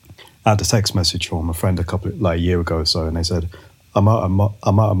had a text message from a friend a year ago or so, and they said, I'm at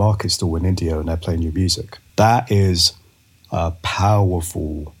a market stall in India and they're playing your music. That is a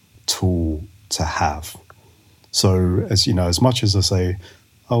powerful tool to have. So, as you know, as much as I say,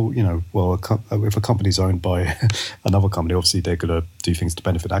 if a company's owned by another company, obviously they're going to do things to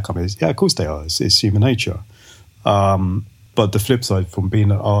benefit that company. Yeah, of course they are. It's human nature. But the flip side, from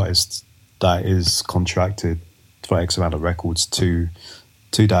being an artist that is contracted for X amount of records to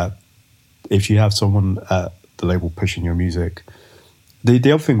that, if you have someone at the label pushing your music, the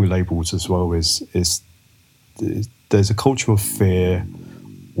other thing with labels as well is there's a culture of fear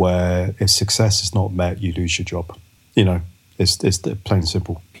where if success is not met, you lose your job. You know, it's plain and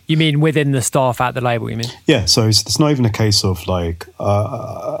simple. You mean within the staff at the label, you mean? Yeah, so it's not even a case of like,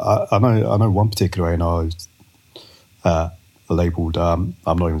 I know one particular A&R labelled, I'm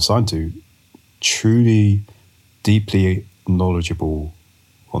not even signed to, truly deeply knowledgeable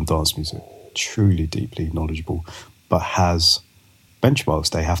on dance music, truly deeply knowledgeable, but has benchmarks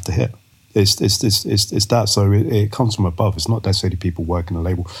they have to hit. It's that. So it comes from above. It's not necessarily people working a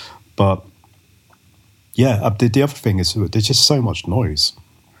label, but yeah. The other thing is there's just so much noise.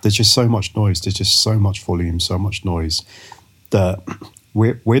 There's just so much volume, so much noise that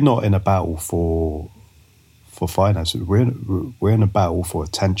we're not in a battle for finance. We're in a battle for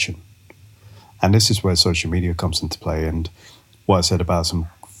attention, and this is where social media comes into play. And what I said about some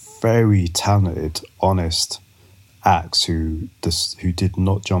very talented, honest acts who did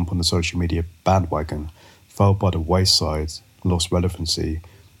not jump on the social media bandwagon, fell by the wayside, lost relevancy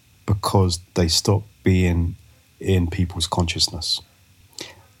because they stopped being in people's consciousness.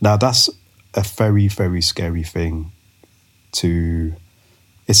 Now that's a very, very scary thing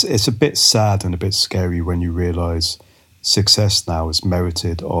it's a bit sad and a bit scary when you realise success now is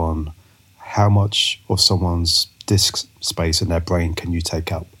merited on how much of someone's disk space in their brain can you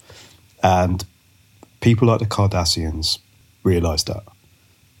take up. And people like the Kardashians realise that.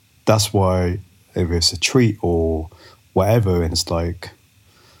 That's why if it's a treat or whatever, and it's like,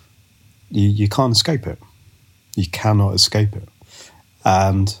 you can't escape it. You cannot escape it.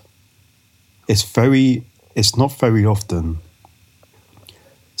 And it's not very often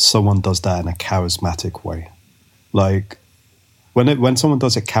someone does that in a charismatic way. Like, when someone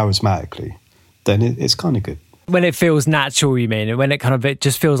does it charismatically, then it's kind of good. When it feels natural, you mean? When it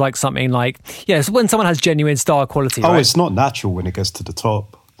just feels like something like, yeah, so when someone has genuine star quality, right? It's not natural when it gets to the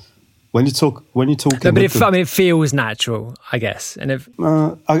top. When you're talking... No, but it feels natural, I guess. And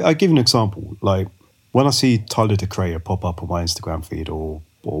I'll give you an example. Like, when I see Tyler, the Creator, pop up on my Instagram feed or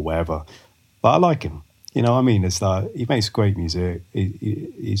wherever, but I like him. You know what I mean? It's like, he makes great music.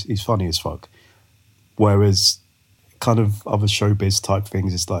 He's funny as fuck. Whereas kind of other showbiz type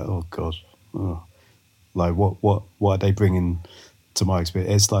things, it's like, oh God. Oh. Like, what are they bringing to my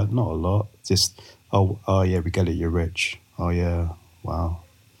experience? It's like, not a lot. Just, oh yeah, we get it, you're rich. Oh yeah, wow.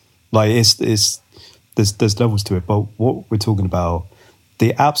 Like, there's levels to it. But what we're talking about,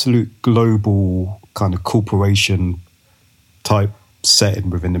 the absolute global kind of corporation type setting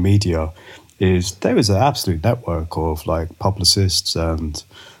within the media, is there is an absolute network of like publicists and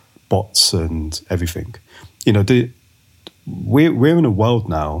bots and everything. You know, we're in a world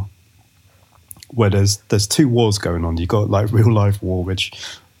now where there's two wars going on. You got like real life war, which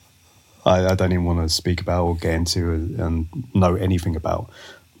I don't even want to speak about or get into and know anything about.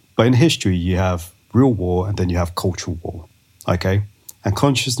 But in history, you have real war and then you have cultural war. Okay, and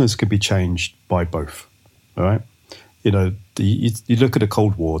consciousness can be changed by both. All right. You know, you look at the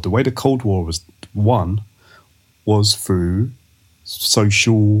Cold War. The way the Cold War was won was through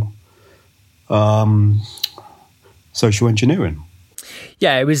social engineering.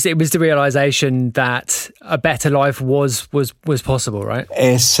 Yeah, it was the realization that a better life was possible, right?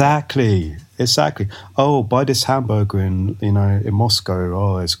 Exactly. Oh, buy this hamburger in Moscow.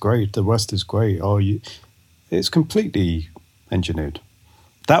 Oh, it's great. The rest is great. Oh, it's completely engineered.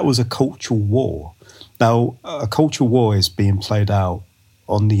 That was a cultural war. Now, a cultural war is being played out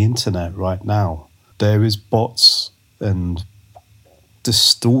on the internet right now. There is bots and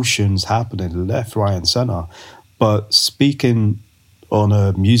distortions happening left, right, and center. But speaking on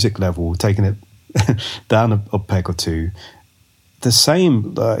a music level, taking it down a peg or two, the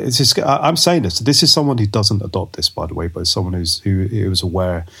same. It's just, I'm saying this. This is someone who doesn't adopt this, by the way, but someone who is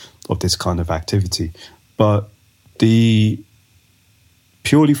aware of this kind of activity. But purely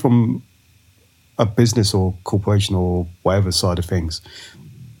from a business or corporation or whatever side of things,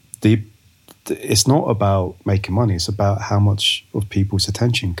 it's not about making money. It's about how much of people's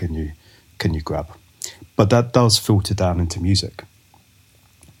attention can you grab. But that does filter down into music,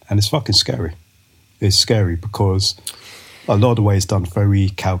 and it's fucking scary. It's scary because a lot of the way it's done very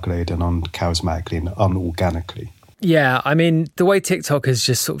calculated and uncharismatically and unorganically. Yeah, I mean, the way TikTok has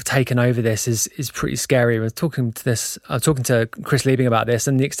just sort of taken over this is pretty scary. I was talking to Chris Liebing about this,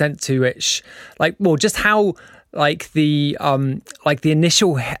 and the extent to which, just how the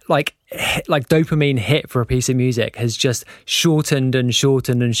initial dopamine hit for a piece of music has just shortened and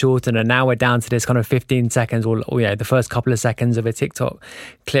shortened and shortened, and now we're down to this kind of 15 seconds or the first couple of seconds of a TikTok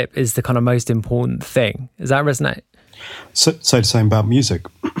clip is the kind of most important thing. Does that resonate? So the same about music.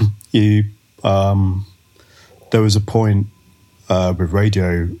 There was a point with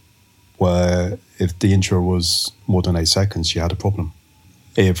radio where if the intro was more than 8 seconds, you had a problem.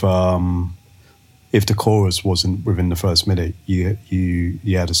 If the chorus wasn't within the first minute, you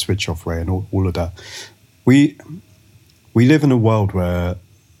had a switch off rate and all of that. We live in a world where,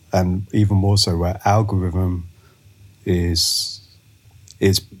 and even more so, where algorithm is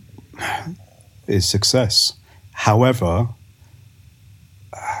success. However,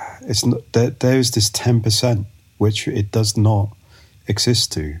 it's not, there's this 10% which it does not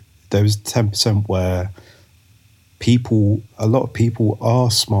exist to. There's 10% where a lot of people are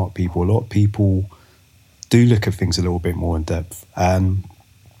smart people. A lot of people do look at things a little bit more in depth, and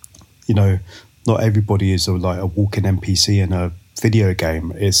not everybody is like a walking NPC in a video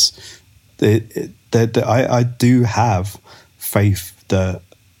game. I do have faith that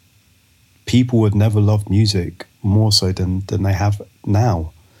people would never love music more so than they have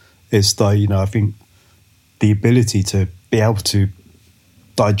now. It's like, I think the ability to be able to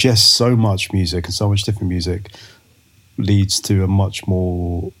digest so much music and so much different music leads to a much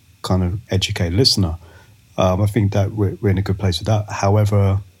more kind of educated listener. I think that we're in a good place with that.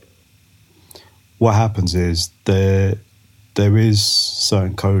 However, what happens is there is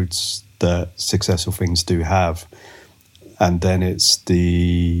certain codes that successful things do have, and then it's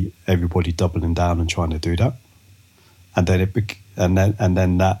everybody doubling down and trying to do that, and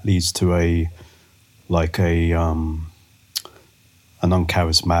then that leads to an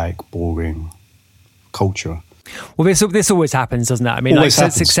uncharismatic, boring culture. Well, this always happens, doesn't it? I mean,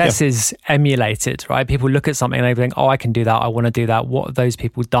 success is emulated, right? People look at something and they think, "Oh, I can do that. I want to do that." What have those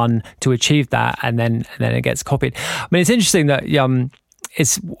people done to achieve that? And then it gets copied. I mean, it's interesting that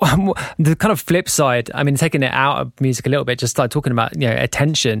it's the kind of flip side. I mean, taking it out of music a little bit, just like talking about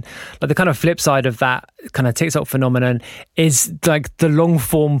attention. Like the kind of flip side of that kind of TikTok phenomenon is like the long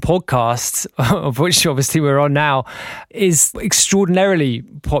form podcast, of which obviously we're on now, is extraordinarily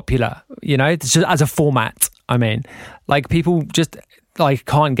popular. It's just as a format. I mean, like people just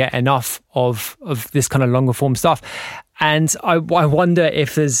can't get enough of this kind of longer form stuff. And I wonder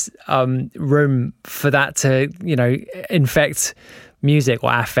if there's room for that to, infect music,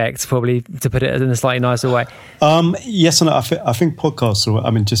 or affect, probably, to put it in a slightly nicer way. Yes and no. I think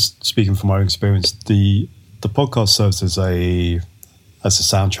podcasts, just speaking from my own experience, the podcast serves as a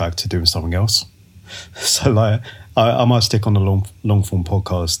soundtrack to doing something else. So I might stick on a long form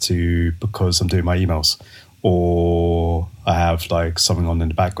podcast because I'm doing my emails, or I have something on in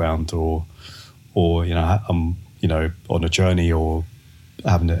the background, or I'm on a journey or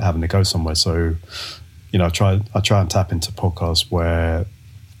having to go somewhere. So I try and tap into podcasts where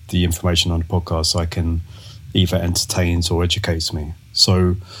the information on the podcast I can either entertains or educates me.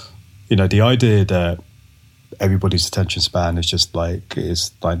 So the idea that everybody's attention span is just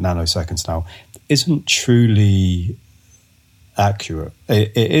is nanoseconds now isn't truly accurate.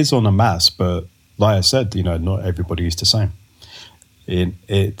 It is on a mass, but like I said, not everybody is the same. There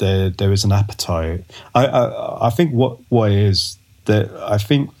is an appetite. I think what it is that I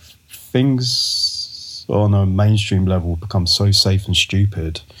think things on a mainstream level become so safe and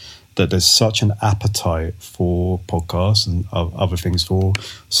stupid that there's such an appetite for podcasts and other things for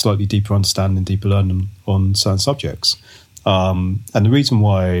slightly deeper understanding, deeper learning on certain subjects. And the reason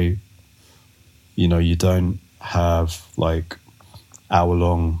why, you don't have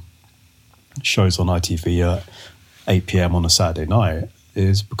hour-long shows on ITV at 8 p.m. on a Saturday night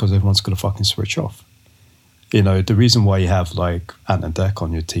is because everyone's going to fucking switch off. The reason why you have Ant and Dec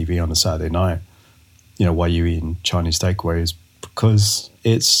on your TV on a Saturday night, why you eating Chinese takeaway is because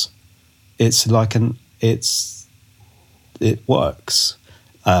it's it works,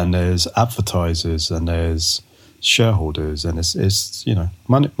 and there's advertisers and there's shareholders, and it's you know,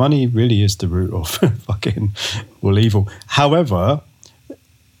 money really is the root of fucking all evil. However,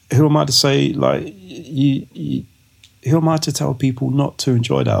 who am I to say, like, who am I to tell people not to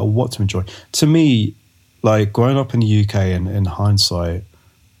enjoy that or what to enjoy? To me, like, growing up in the UK and in hindsight,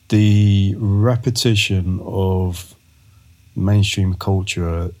 the repetition of mainstream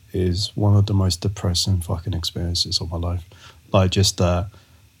culture is one of the most depressing fucking experiences of my life. Like, just that,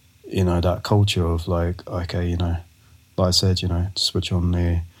 you know, that culture of like, okay, you know, like I said, you know, switch on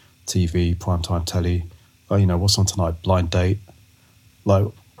the TV, primetime telly. Oh, you know, what's on tonight? Blind date. Like,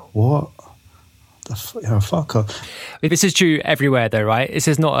 what? Fuck off. This is true everywhere, though, right? This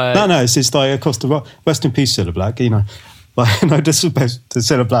is not a... No, it's just like across the road. Rest in peace, Cilla Black, you know. Like, no disrespect to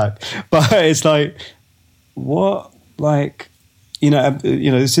Cilla Black. But it's like, what? Like, you know,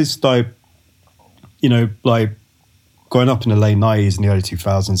 this is like, you know, like, growing up in the late 90s and the early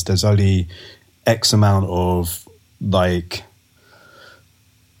 2000s, there's only X amount of, like,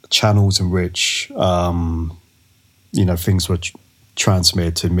 channels in which, you know, things were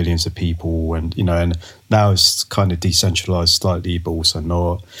transmitted to millions of people, and, you know, and now it's kind of decentralized slightly, but also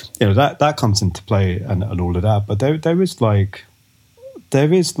not. You know, that comes into play and all of that. But there is like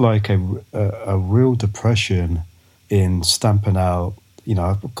a real depression in stamping out, you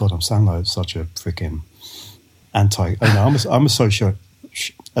know, God, I'm sounding like such a freaking anti. You know, I'm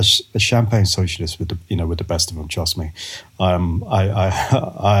a champagne socialist with the best of them. Trust me, I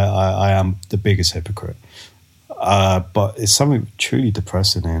am the biggest hypocrite. But it's something truly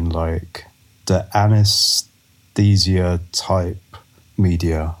depressing in, like, the anesthesia type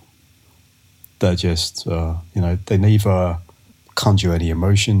media that just you know, they neither conjure any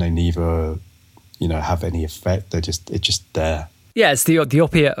emotion, they neither, you know, have any effect. It's just there. Yeah, it's the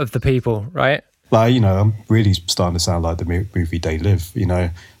opiate of the people, right? Like, you know, I'm really starting to sound like the movie They Live. You know,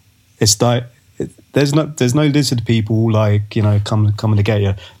 it's like there's no lizard people, like, you know, coming to get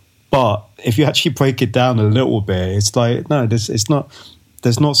you. But if you actually break it down a little bit, it's like, no, there's not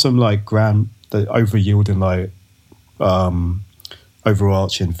some like grand, over yielding, like,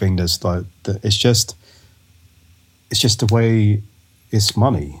 overarching thing. That's like, it's just the way, it's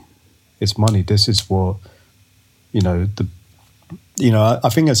money. It's money. This is what, you know, I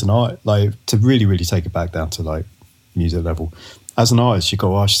think as an art, like, to really, really take it back down to like music level, as an artist, you got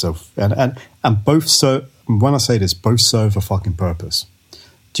to ask yourself, and both, so when I say this, both serve a fucking purpose.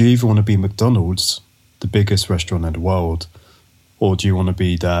 Do you either want to be McDonald's, the biggest restaurant in the world, or do you want to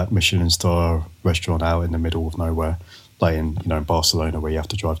be that Michelin star restaurant out in the middle of nowhere, like in, you know, in Barcelona, where you have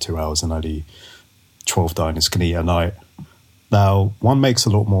to drive 2 hours and only 12 diners can eat a night? Now, one makes a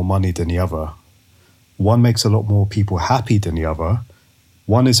lot more money than the other. One makes a lot more people happy than the other.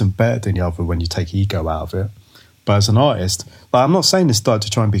 One isn't better than the other when you take ego out of it. But as an artist, like, I'm not saying this to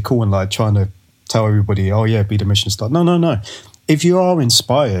try and be cool and like trying to tell everybody, oh yeah, be the Michelin star. No. If you are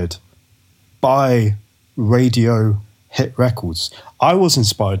inspired by radio hit records, I was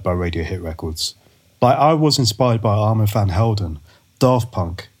inspired by radio hit records. Like, I was inspired by Armand van Helden, Daft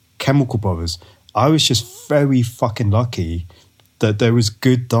Punk, Chemical Brothers. I was just very fucking lucky that there was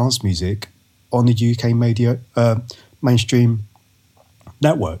good dance music on the UK mainstream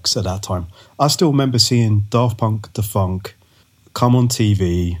networks at that time. I still remember seeing Daft Punk, The Funk come on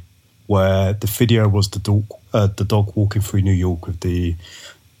TV, where the video was the dog walking through New York with the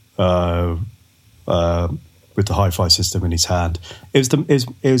hi-fi system in his hand. It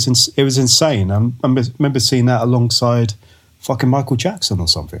was insane. I remember seeing that alongside fucking Michael Jackson or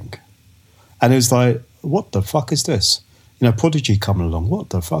something, and it was like, what the fuck is this? You know, Prodigy coming along. What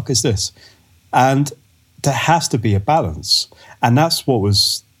the fuck is this? And there has to be a balance, and that's what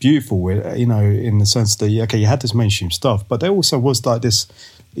was beautiful with, you know, in the sense that, okay, you had this mainstream stuff, but there also was like this,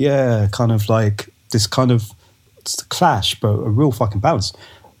 kind of like this kind of clash, but a real fucking balance.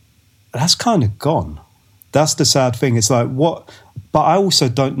 That's kind of gone. That's the sad thing. It's like, what? But I also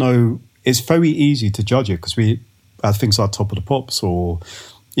don't know. It's very easy to judge it because we have things like Top of the Pops or,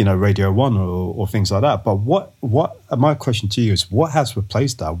 you know, Radio 1 or things like that. But what? My question to you is, what has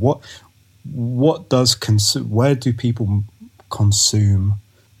replaced that? What does where do people consume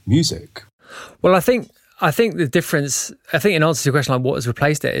music? Well, I think the difference, I think in answer to your question, like what has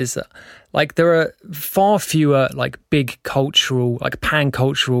replaced it, is that, like, there are far fewer like big cultural, like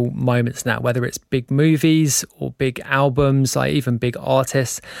pan-cultural moments now, whether it's big movies or big albums, like even big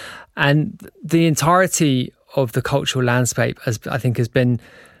artists. And the entirety of the cultural landscape has been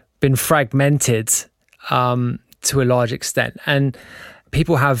fragmented to a large extent. And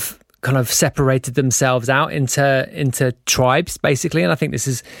people have kind of separated themselves out into tribes, basically. And I think this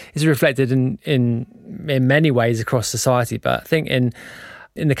is reflected in many ways across society. But I think in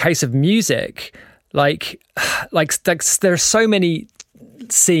the case of music, like there are so many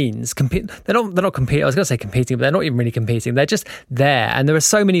scenes they're not competing. I was going to say competing, but they're not even really competing. They're just there, and there are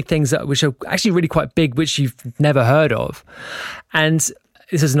so many things which are actually really quite big, which you've never heard of. And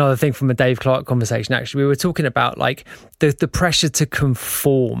this is another thing from a Dave Clark conversation. Actually, we were talking about like the pressure to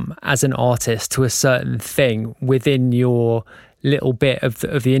conform as an artist to a certain thing within your little bit of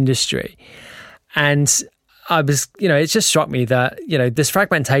the industry. And I was, it just struck me that, this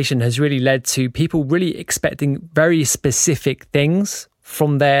fragmentation has really led to people really expecting very specific things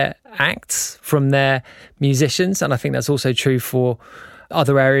from their acts, from their musicians. And I think that's also true for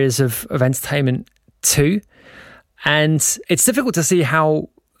other areas of entertainment too. And it's difficult to see how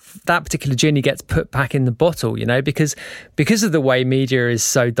that particular genie gets put back in the bottle, because of the way media is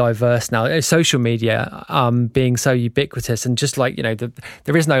so diverse now, social media being so ubiquitous, and just like,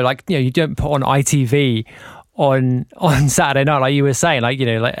 there is no you don't put on ITV on Saturday night, like you were saying,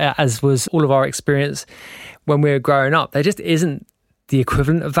 as was all of our experience when we were growing up. There just isn't the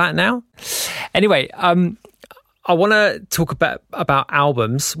equivalent of that now. Anyway, I want to talk about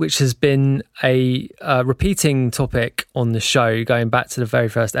albums, which has been a repeating topic on the show going back to the very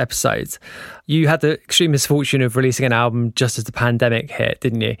first episode. You had the extreme misfortune of releasing an album just as the pandemic hit,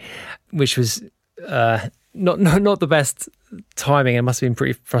 didn't you? Which was not the best timing. It must have been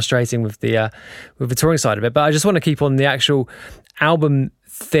pretty frustrating with the touring side of it. But I just want to keep on the actual album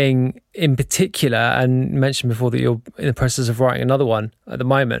thing in particular, and mention before that you're in the process of writing another one at the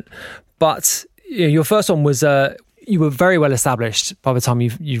moment. But your first one was you were very well established by the time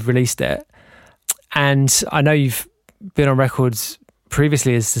you've released it, and I know you've been on records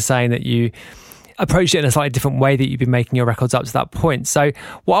previously as to saying that you approached it in a slightly different way that you've been making your records up to that point. So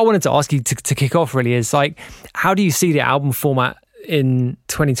what I wanted to ask you to kick off really is how do you see the album format in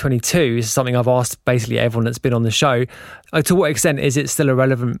 2022? This is something I've asked basically everyone that's been on the show. To what extent is it still a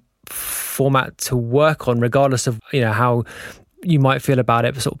relevant format to work on, regardless of how you might feel about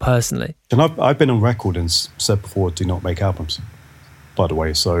it sort of personally? And I've been on record and said before, do not make albums, by the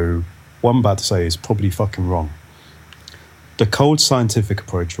way. So what I'm about to say is probably fucking wrong. The cold scientific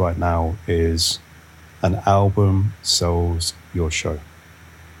approach right now is an album sells your show.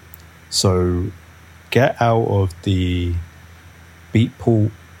 So get out of the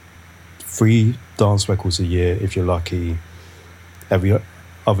Beatport 3 dance records a year if you're lucky. Every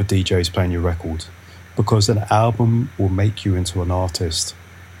other DJ is playing your record, because an album will make you into an artist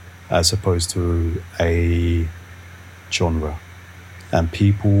as opposed to a genre. And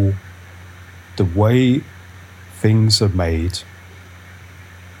people, the way things are made,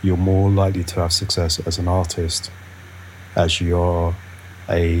 you're more likely to have success as an artist as you are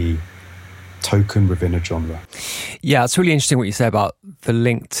a token within a genre. Yeah, it's really interesting what you say about the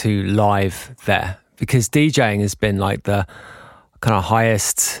link to live there, because DJing has been like the kind of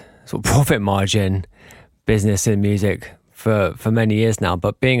highest sort of profit margin business in music for many years now.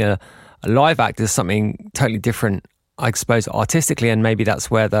 But being a live act is something totally different, I suppose, artistically, and maybe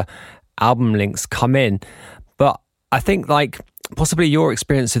that's where the album links come in. But I think possibly your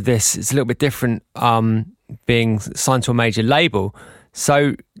experience of this is a little bit different, being signed to a major label.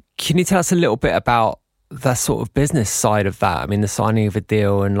 So can you tell us a little bit about the sort of business side of that? I mean, the signing of a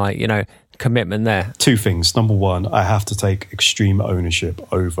deal and commitment there. Two things. Number one, I have to take extreme ownership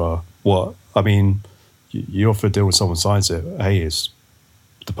over what, I mean, you offer a deal when someone signs it, hey, it's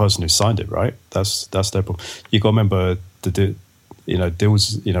the person who signed it, right? That's their problem. You got to remember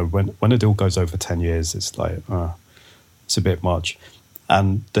deals, when a deal goes over 10 years, it's it's a bit much.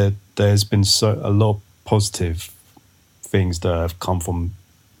 And there's been a lot of positive things that have come from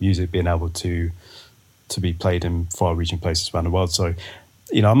music being able to be played in far-reaching places around the world. So,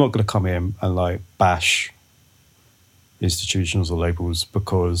 I'm not going to come in and bash institutions or labels,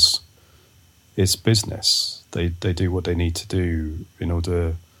 because it's business. They do what they need to do in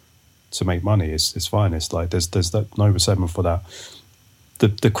order to make money. It's fine. It's there's no resentment for that.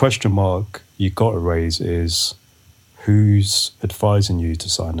 The question mark you got to raise is who's advising you to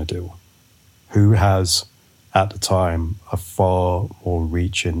sign a deal? Who has, at the time, a far more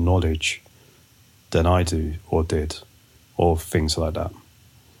reach in knowledge than I do or did, or things like that?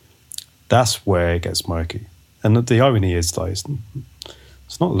 That's where it gets murky. And the irony is it's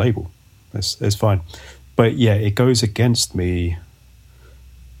not a label. It's fine. But yeah, it goes against me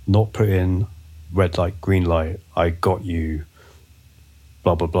not putting red light, green light, I got you,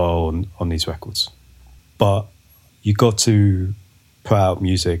 blah, blah, blah on these records. But you got to put out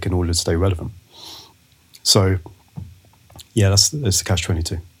music in order to stay relevant. So yeah, that's the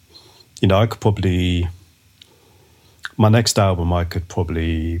catch-22. I could probably, my next album, I could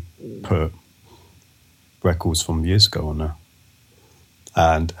probably put records from years ago on there.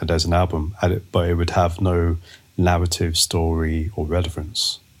 And there's an album, but it would have no narrative, story, or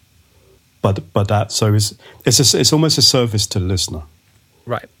relevance. But that, so it's almost a service to the listener.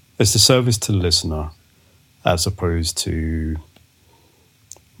 Right. It's a service to the listener as opposed to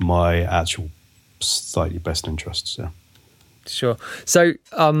my actual slightly best interests, yeah. Sure. So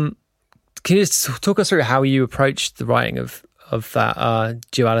can you just talk us through how you approached the writing of that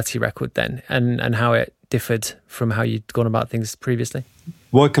Duality record then, and how it differed from how you'd gone about things previously?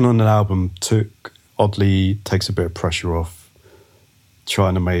 Working on an album oddly takes a bit of pressure off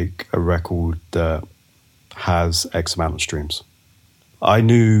trying to make a record that has X amount of streams. I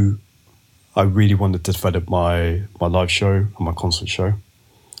knew I really wanted to develop my live show and my concert show,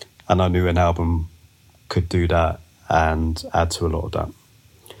 and I knew an album could do that and add to a lot of that.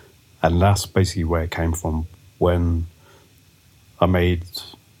 And that's basically where it came from when I made,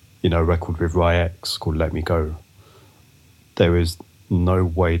 a record with Ry-X called Let Me Go. There is no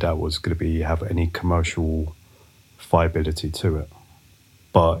way that was going to have any commercial viability to it.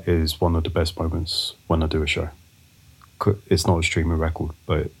 But it is one of the best moments when I do a show. It's not a streaming record,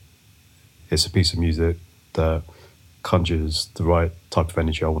 but it's a piece of music that conjures the right type of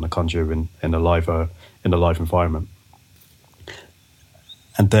energy I want to conjure in a live environment.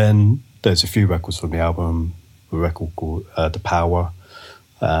 And then there's a few records from the album, a record called The Power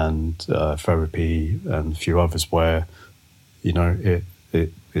and Therapy and a few others where,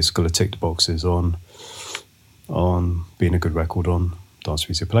 it's got to tick the boxes on being a good record on dance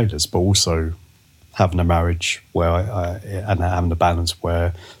music playlist, but also having a marriage where and having a balance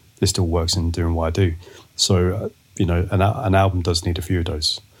where it still works in doing what I do. So, an album does need a few of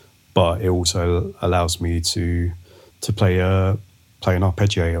those, but it also allows me to play an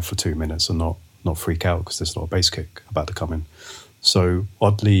arpeggiator for 2 minutes and not freak out because there's not a bass kick about to come in. So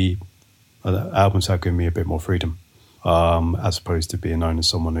oddly, albums have given me a bit more freedom, as opposed to being known as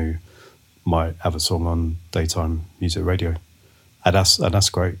someone who might have a song on daytime music radio. And that's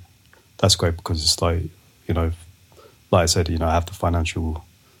great. That's great because it's like I said, I have the financial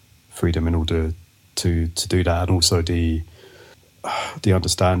freedom in order to do that, and also the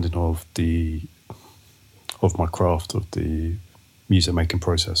understanding of my craft, of the music making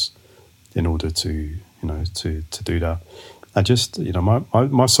process, in order to do that. And just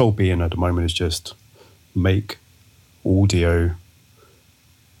my sole being at the moment is just make audio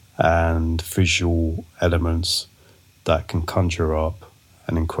and visual elements that can conjure up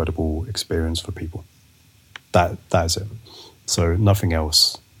an incredible experience for people. That is it. So nothing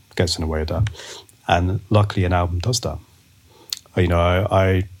else gets in the way of that. And luckily an album does that. I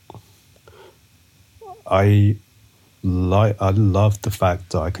love the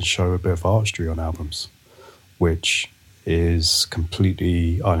fact that I can show a bit of artistry on albums, which is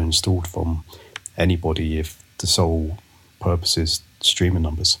completely uninstalled from anybody if the sole purpose is streaming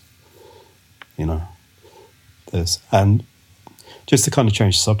numbers. And just to kind of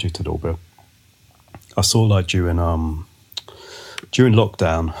change the subject a little bit, I saw like during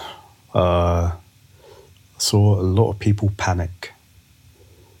lockdown, I saw a lot of people panic.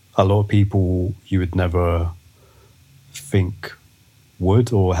 A lot of people you would never think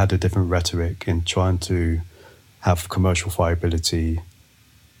would, or had a different rhetoric in trying to have commercial viability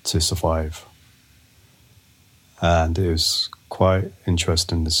to survive. And it was quite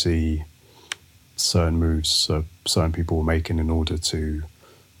interesting to see certain moves certain people were making in order to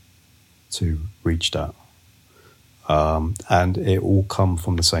reach that. And it all come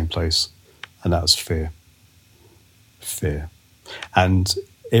from the same place, and that was fear. And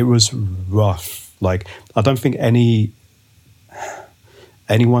it was rough. Like, I don't think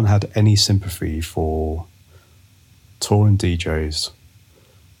anyone had any sympathy for touring DJs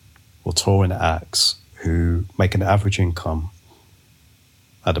or touring acts who make an average income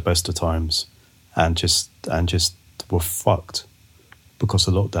at the best of times and just were fucked because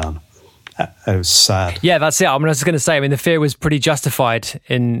of lockdown. It was sad. Yeah, that's it. I was going to say, the fear was pretty justified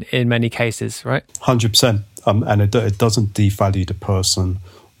in many cases, right? 100%. And it doesn't devalue the person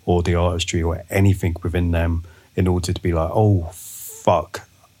or the artistry or anything within them in order to be like, oh, fuck,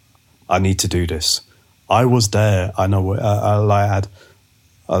 I need to do this. I was there. I know. I had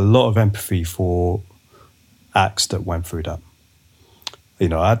a lot of empathy for acts that went through that.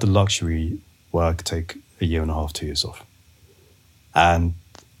 I had the luxury where I could take a year and a half, 2 years off. And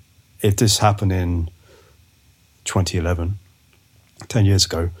if this happened in 2011, 10 years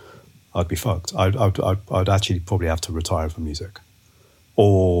ago, I'd be fucked. I'd actually probably have to retire from music.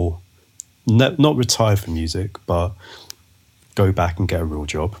 Or not retire from music, but go back and get a real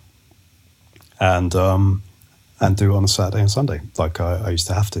job. and do it on a Saturday and Sunday, like I used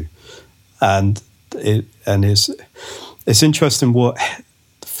to have to. And it's interesting what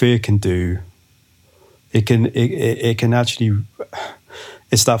fear can do. It can actually,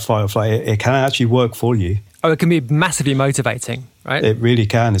 it's that fight or flight. It can actually work for you. Oh, it can be massively motivating, right? It really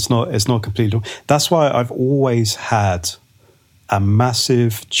can. It's not completely. That's why I've always had a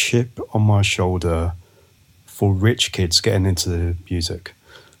massive chip on my shoulder for rich kids getting into music.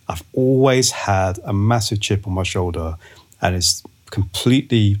 I've always had a massive chip on my shoulder, and it's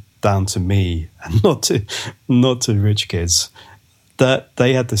completely down to me and not to rich kids, that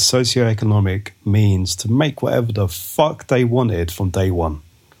they had the socioeconomic means to make whatever the fuck they wanted from day one.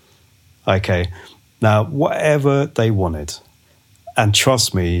 Okay, now whatever they wanted, and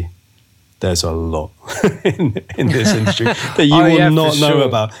trust me, there's a lot in this industry that you will not know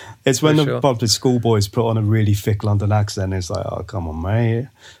about. It's when the public school boys put on a really thick London accent. It's like, oh, come on, mate,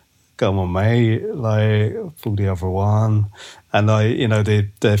 like, pull the other one. And like, you know,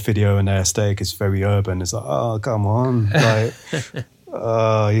 their video and their aesthetic is very urban. It's like, oh, come on, like,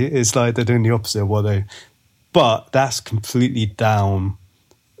 it's like they're doing the opposite of what they. But that's completely down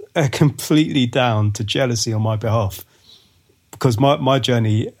to jealousy on my behalf, because my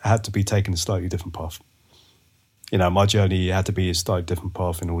journey had to be taken a slightly different path. You know, my journey had to be a slightly different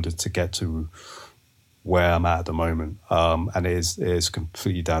path in order to get to where I'm at the moment, and it is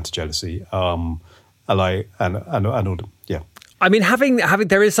completely down to jealousy. Yeah. I mean, having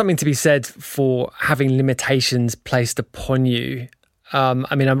there is something to be said for having limitations placed upon you.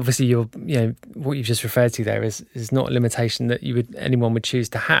 I mean, obviously, what you've just referred to there is not a limitation that anyone would choose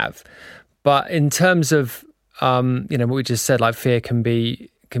to have. But in terms of what we just said, like fear can be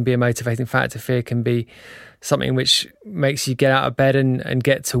a motivating factor. Fear can be something which makes you get out of bed and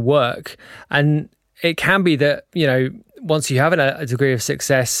get to work. And it can be that, once you have a degree of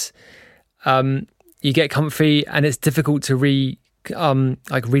success, you get comfy, and it's difficult to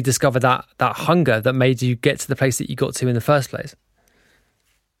rediscover that hunger that made you get to the place that you got to in the first place.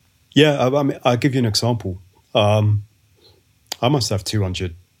 Yeah, I mean, I'll give you an example. I must have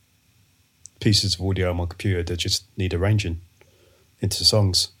 200 pieces of audio on my computer that just need arranging into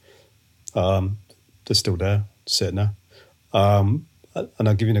songs. They're still there, sitting there. And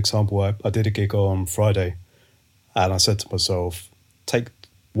I'll give you an example. I did a gig on Friday, and I said to myself, take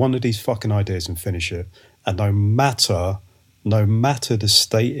one of these fucking ideas and finish it. And no matter the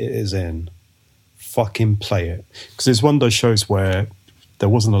state it is in, fucking play it. Because it's one of those shows where there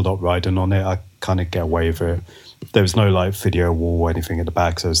wasn't a lot riding on it. I kind of get away with it. There was no like video wall or anything in the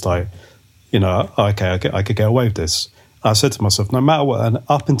back. So it's like, okay, I could get away with this. I said to myself, no matter what, and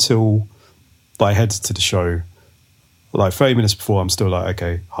up until I headed to the show, like 30 minutes before, I'm still like,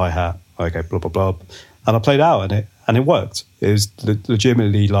 okay, hi-hat, okay, blah, blah, blah. And I played out and it worked. It was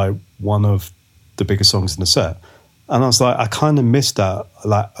legitimately like one of the biggest songs in the set. And I was like, I kind of missed that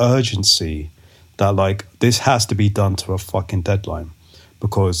like urgency that like this has to be done to a fucking deadline,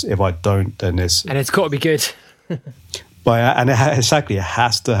 because if I don't, then this... And it's got to be good. But it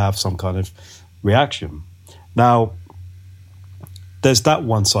has to have some kind of reaction. Now, there's that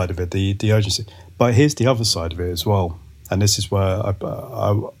one side of it, the urgency. But here's the other side of it as well. And this is where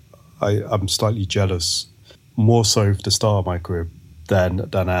I'm slightly jealous, more so of the start of my career than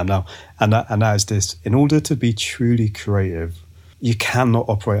I am now. And that is this. In order to be truly creative, you cannot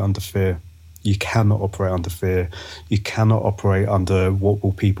operate under fear. You cannot operate under fear. You cannot operate under what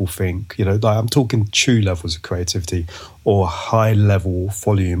will people think. Like I'm talking true levels of creativity or high level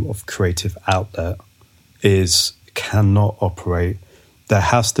volume of creative outlet cannot operate. There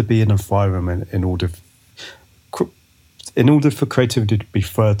has to be an environment in order for creativity to be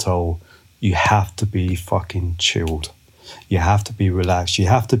fertile. You have to be fucking chilled. You have to be relaxed. You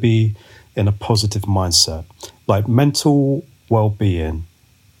have to be in a positive mindset. Like mental well-being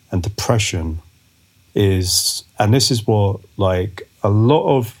and depression is, and this is what like a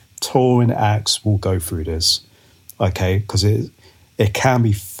lot of touring acts will go through this, okay? Because it can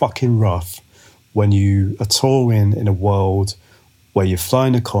be fucking rough when you are touring in a world where you're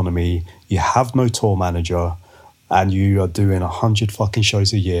flying economy, you have no tour manager, and you are doing 100 fucking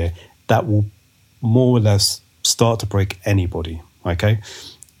shows a year. That will more or less start to break anybody, okay?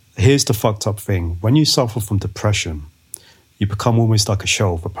 Here's the fucked up thing. When you suffer from depression, you become almost like a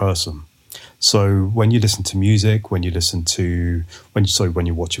shell of a person. So when you listen to music, when you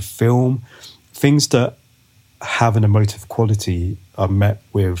watch a film, things that have an emotive quality are met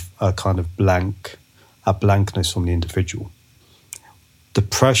with a kind of blankness from the individual.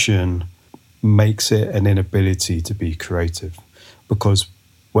 Depression makes it an inability to be creative, because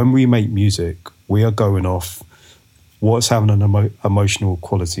when we make music, we are going off what's having an emotional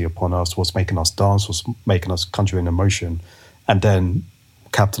quality upon us, what's making us dance, what's making us conjure in emotion, and then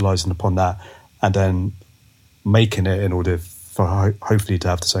capitalizing upon that, and then making it in order for hopefully to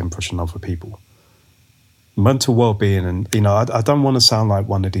have the same impression on other people. Mental well-being, and I don't want to sound like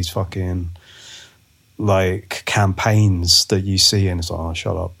one of these fucking like campaigns that you see and it's like, oh,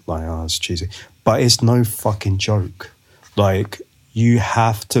 shut up, like, oh, it's cheesy, but it's no fucking joke. Like, you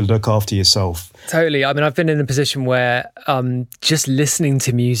have to look after yourself. Totally. I mean, I've been in a position where just listening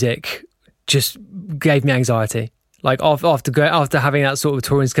to music just gave me anxiety. Like after having that sort of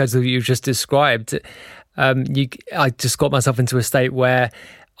touring schedule that you've just described, I just got myself into a state where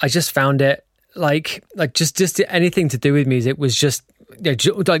I just found it like just anything to do with music was just like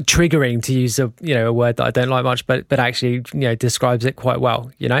triggering, to use a word that I don't like much, but actually describes it quite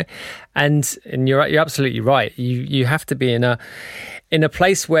well, and you're absolutely right. You have to be in a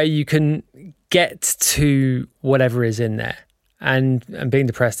place where you can get to whatever is in there, and being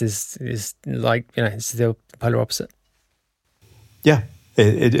depressed is like it's the polar opposite. Yeah,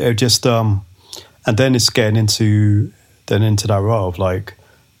 it just and then it's getting into that role of like,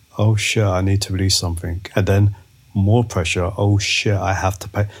 oh shit, I need to release something, and then more pressure. Oh shit, I have to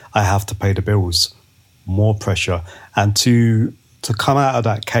pay the bills. More pressure, and to come out of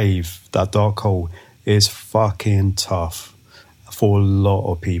that cave, that dark hole, is fucking tough for a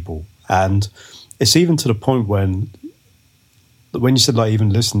lot of people. And it's even to the point when you said like even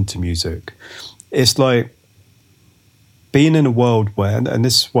listening to music, it's like being in a world where, and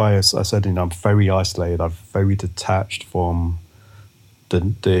this is why I said I'm very isolated. I'm very detached from the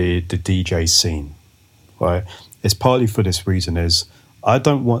DJ scene, right? It's partly for this reason is I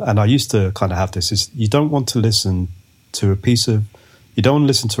don't want, and I used to kind of have this, is you don't want to listen to you don't want to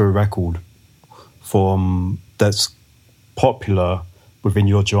listen to a record that's popular within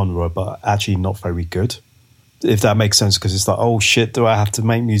your genre, but actually not very good, if that makes sense, because it's like, oh shit, do I have to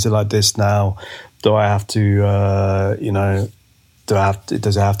make music like this now? Do I have to,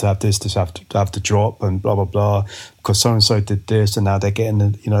 does it have to have this? Does it have to drop and blah, blah, blah? Because so-and-so did this and now they're getting,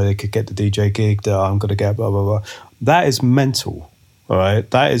 they could get the DJ gig that I'm going to get, blah, blah, blah. That is mental, all right?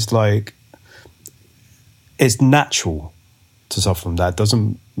 That is like, it's natural to suffer from that.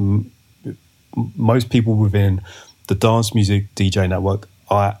 Most people within the dance music DJ network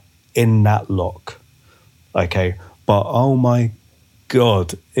are in that lock, okay? But oh my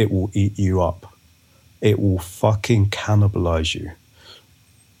God, it will eat you up. It will fucking cannibalize you,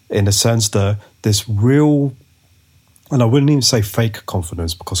 in the sense that this real, and I wouldn't even say fake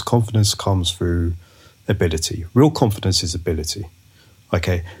confidence, because confidence comes through ability. Real confidence is ability.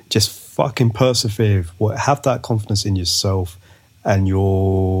 Okay, just fucking persevere. Have that confidence in yourself and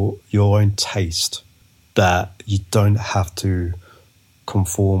your own taste, that you don't have to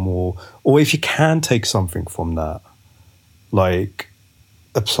conform, or if you can take something from that, like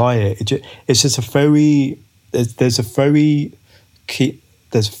apply it. It's just there's a very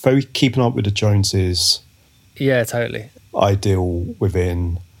keeping up with the Joneses. Yeah, totally. Ideal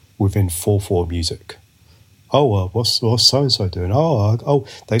within 4/4 music. Oh well, what's so and so doing? Oh,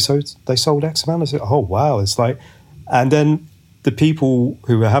 they sold X amount. I said, oh wow, it's like, and then the people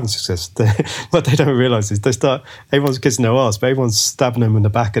who are having success, what they don't realize is everyone's kissing their ass, but everyone's stabbing them in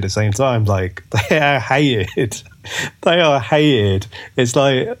the back at the same time. Like, they are hated. They are hated. It's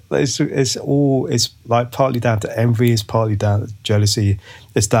like, it's like partly down to envy, it's partly down to jealousy,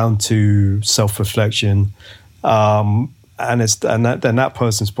 it's down to self-reflection. And that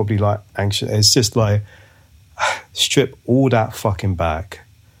person's probably like anxious. It's just like, strip all that fucking back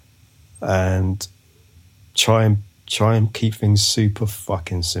and try and keep things super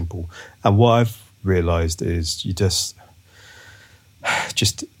fucking simple. And what I've realized is you just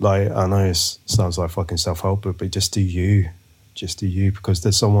like, I know it sounds like fucking self-help, but just do you, because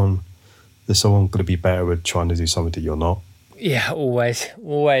there's someone going to be better at trying to do something that you're not. Yeah, always.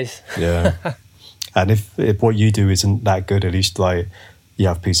 Yeah. And if what you do isn't that good, at least like you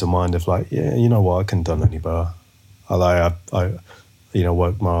have peace of mind of like, yeah, you know what, I couldn't have done any better. I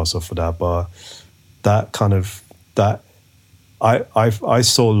worked my ass off for that, but that kind of, that I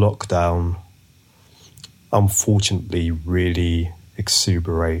saw lockdown unfortunately really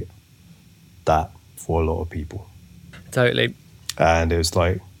exuberate that for a lot of people. Totally. And it was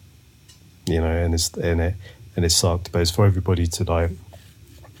like, and it sucked, but it's for everybody to like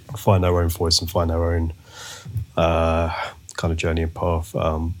find their own voice and find their own kind of journey and path.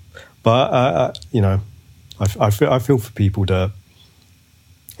 But I feel for people that,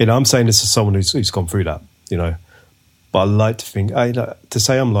 I'm saying this as someone who's gone through that, but I like to think, to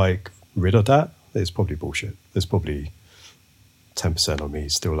say I'm like rid of that, it's probably bullshit. There's probably 10% of me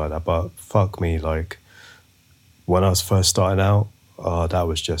still like that, but fuck me, like when I was first starting out, that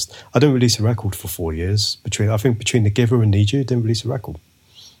was just... I didn't release a record for 4 years. Between The Giver and Need You, didn't release a record.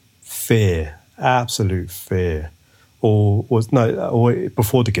 Fear, absolute fear. Or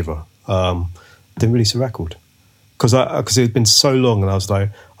before The Giver, didn't release a record. Because it had been so long, and I was like,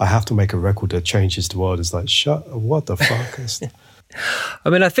 I have to make a record that changes the world. It's like, what the fuck? I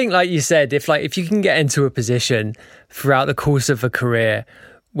mean, I think, like you said, if you can get into a position throughout the course of a career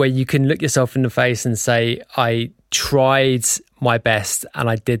where you can look yourself in the face and say, I tried my best and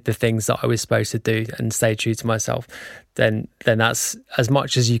I did the things that I was supposed to do and stay true to myself, then that's as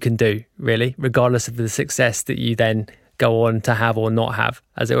much as you can do, really, regardless of the success that you then go on to have or not have,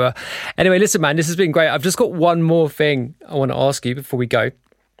 as it were. Anyway, listen, man, this has been great. I've just got one more thing I want to ask you before we go.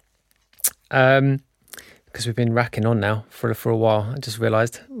 Because we've been racking on now for a while. I just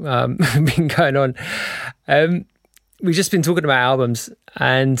realised we've been going on. We've just been talking about albums,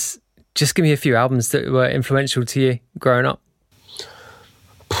 and just give me a few albums that were influential to you growing up.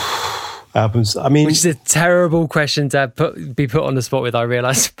 Albums, I mean... Which is a terrible question to be put on the spot with, I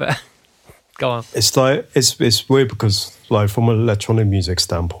realise, but go on. It's like, it's weird because, like, from an electronic music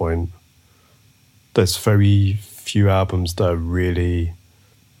standpoint, there's very few albums that really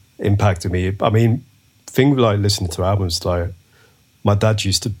impacted me. I mean, thing with, like, listening to albums, like, my dad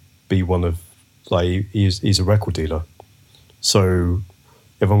used to be one of, like, he's a record dealer. So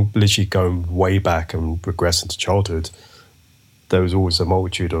if I'm literally going way back and regressing to childhood, there was always a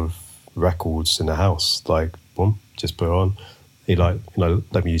multitude of records in the house. Like, boom, just put it on. He, like,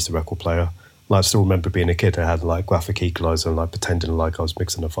 let me use the record player. And I still remember being a kid and had, like, graphic equalizer and, like, pretending like I was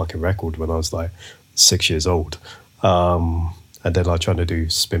mixing a fucking record when I was, like, 6 years old. And then, like, trying to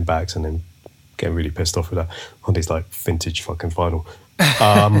do spin backs and then getting really pissed off with that on these, like, vintage fucking vinyl.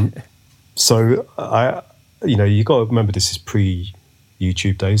 So you got to remember this is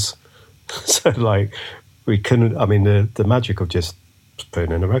pre-YouTube days. So, like, we couldn't... I mean, the magic of just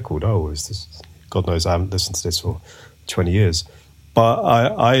putting in a record, it's just... God knows I haven't listened to this for 20 years. But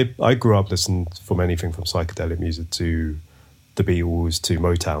I grew up listening from anything from psychedelic music to the Beatles to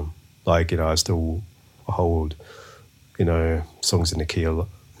Motown. Like, I still hold, Songs in the Key of...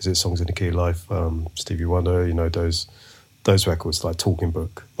 Is it Songs in the Key of Life? Stevie Wonder, those records, like Talking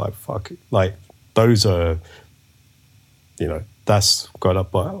Book, like, fuck, like, those are... that's grown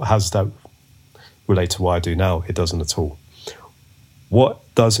up, but how does that relate to what I do now? It doesn't at all. What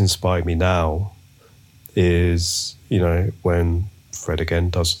does inspire me now is, when Fred again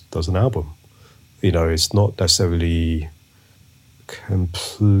does an album. It's not necessarily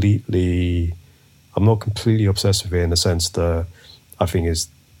completely... I'm not completely obsessed with it in the sense that I think it's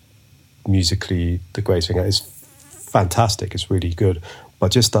musically the greatest thing. It's fantastic, it's really good.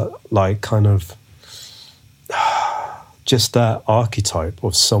 But just that, like, kind of... just that archetype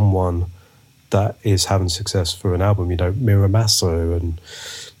of someone that is having success for an album, Mira Masso and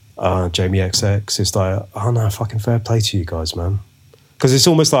Jamie XX. It's like, oh no, fucking fair play to you guys, man. Because it's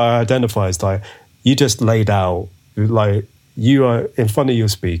almost like I identify as like, you just laid out, like, you are in front of your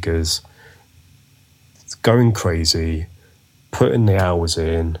speakers, going crazy, putting the hours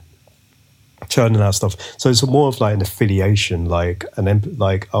in, churning out stuff. So it's more of like an affiliation, like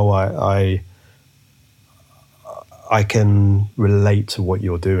I can relate to what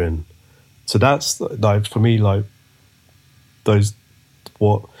you're doing. So that's, like, for me, like, those,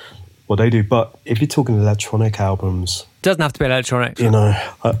 what they do. But if you're talking electronic albums... Doesn't have to be electronic. And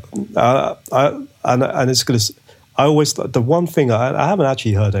it's going to... I always... The one thing... I haven't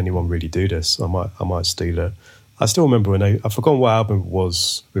actually heard anyone really do this. I might steal it. I still remember when I've forgotten what album it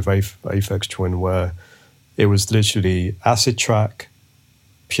was with Aphex Twin, where it was literally acid track,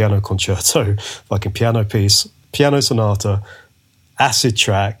 piano concerto, fucking piano piece, piano sonata, acid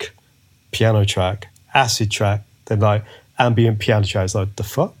track, piano track, acid track, then like ambient piano track. It's like, the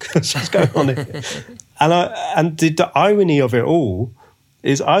fuck? What's going on here? And the irony of it all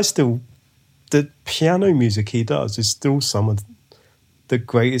is the piano music he does is still some of the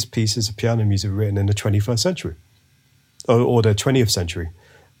greatest pieces of piano music written in the 21st century or the 20th century.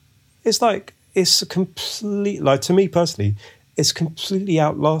 It's like, it's complete, like, to me personally, it's completely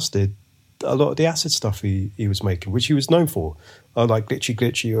outlasted a lot of the acid stuff he was making, which he was known for. Like glitchy,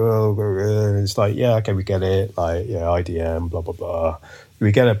 it's like, yeah, okay, we get it. Like, yeah, IDM, blah, blah, blah.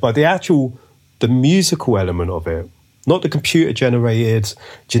 We get it. But the musical element of it, not the computer-generated,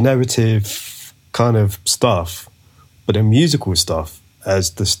 generative kind of stuff, but the musical stuff,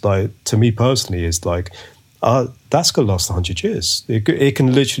 as this, like, to me personally, is like, that's going to last 100 years. It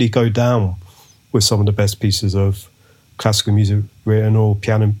can literally go down with some of the best pieces of classical music written or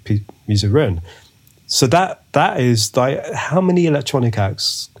piano music written. So that is like, how many electronic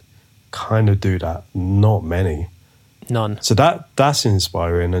acts kind of do that? Not many. None. So that's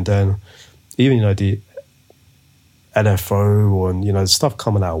inspiring. And then even, you know, the NFO and, you know, stuff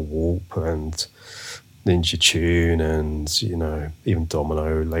coming out of Warp and Ninja Tune and, you know, even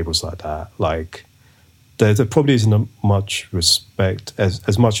Domino, labels like that. Like, there probably isn't much respect,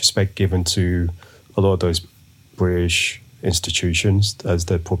 as much respect given to a lot of those British institutions as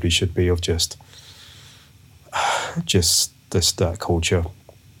there probably should be, of just that culture,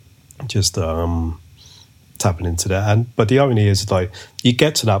 just tapping into that. But the irony is, like, you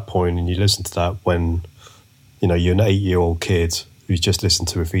get to that point and you listen to that when, you know, you're an 8-year-old kid who's just listened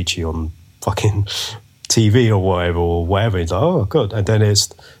to Avicii on fucking TV or whatever. It's like, oh god, and then it's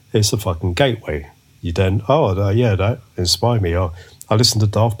a fucking gateway. You then, that inspired me. I listened to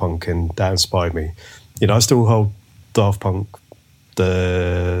Daft Punk and that inspired me. You know, I still hold Daft Punk,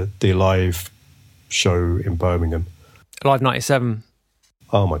 the live show in Birmingham. Live 97.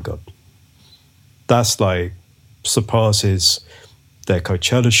 Oh my god. That's like surpasses their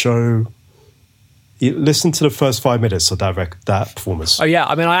Coachella show. You listen to the first 5 minutes of that performance. Oh yeah,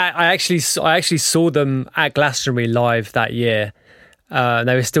 I mean, I actually saw them at Glastonbury live that year.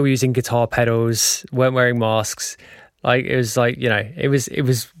 They were still using guitar pedals, weren't wearing masks. Like, it was like, you know, it was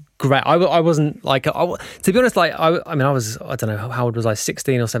great. I wasn't like, to be honest, like, I don't know, how old was I,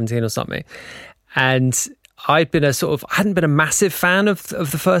 16 or 17 or something, and I hadn't been a massive fan of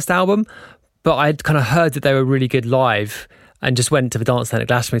the first album, but I'd kind of heard that they were really good live, and just went to the dance tent at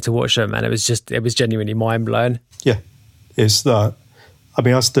Glastonbury to watch them, and it was genuinely mind blowing. Yeah, it's that. I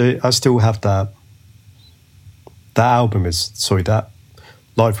mean, I still have that album that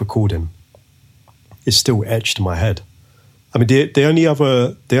live recording is still etched in my head. I mean, the only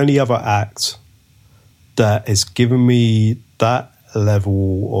other act that has given me that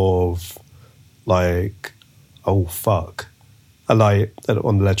level of like, oh fuck, I like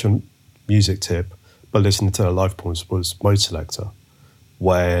on the electronic music tip, but listening to the live performance was Mode Selector,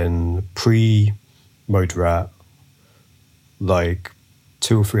 when pre-Mode Rat, like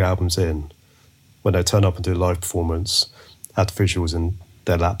 2 or 3 albums in, when they turn up and do a live performance, had visuals in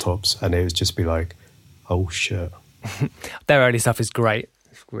their laptops, and it would just be like, oh shit. Their early stuff is great.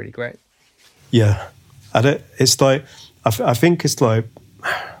 It's really great. Yeah. And it's like, I think it's like,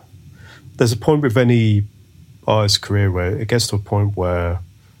 there's a point with any artist's career where it gets to a point where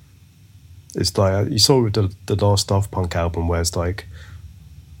it's like, you saw with the last Daft Punk album where it's like,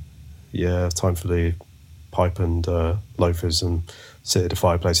 yeah, time for the pipe and loafers and sit at the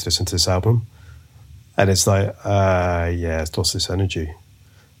fireplace to listen to this album. And it's like, it's lost this energy.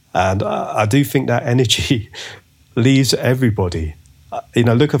 And I do think that energy leaves everybody. You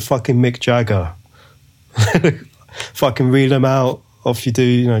know, look at fucking Mick Jagger. Fucking reel him out, off you do,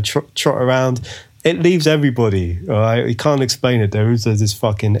 you know, trot around. It leaves everybody, all right? You can't explain it. There is this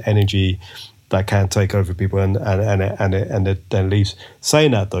fucking energy that can take over people, and it then leaves.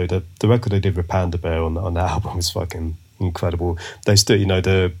 Saying that though, the record they did with Panda Bear on that album is fucking incredible. They still, you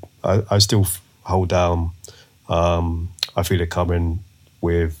know, I still hold down. I Feel It Coming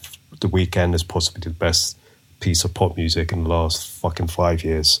with The Weeknd as possibly the best piece of pop music in the last fucking 5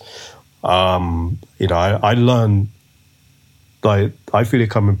 years. You know, I learned, like, I Feel It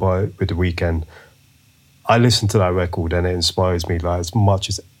Coming with The Weeknd. I listen to that record and it inspires me like as much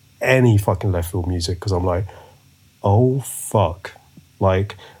as any fucking left field music, because I'm like, oh fuck,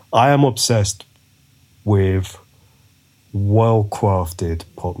 like I am obsessed with well crafted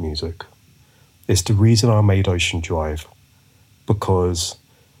pop music. It's the reason I made Ocean Drive, because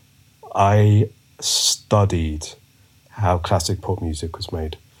I studied how classic pop music was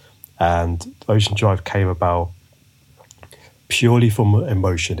made, and Ocean Drive came about purely from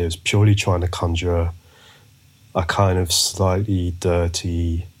emotion. It was purely trying to conjure a kind of slightly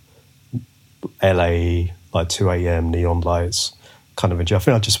dirty LA, like 2 a.m. neon lights kind of enjoy. I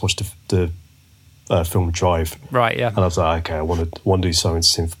think I just watched the film Drive. Right, yeah. And I was like, okay, I want to do something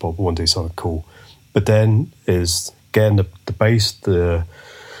synth pop, I want to do something cool. But then is getting the bass, the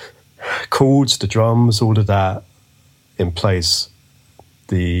chords, the drums, all of that in place,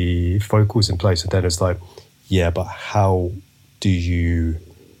 the vocals in place, and then it's like, yeah, but how do you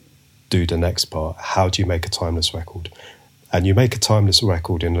do the next part? How do you make a timeless record? And you make a timeless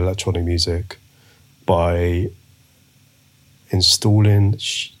record in electronic music by installing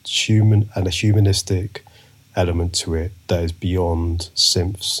a humanistic element to it that is beyond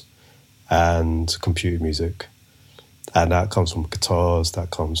synths and computer music. And that comes from guitars, that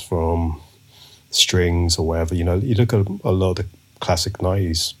comes from strings or whatever. You know, you look at a lot of the classic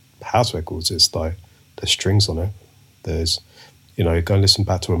 90s house records, it's like there's strings on it. There's, you know, go and listen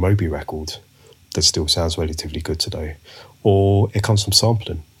back to a Moby record that still sounds relatively good today. Or it comes from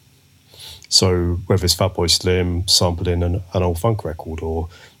sampling. So whether it's Fatboy Slim sampling an old funk record or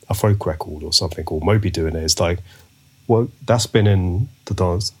a folk record or something, or Moby doing it, it's like, well, that's been in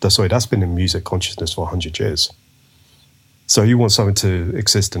that's been in music consciousness for 100 years. So you want something to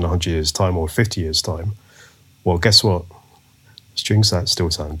exist in 100 years' time or 50 years' time, well, guess what? Strings that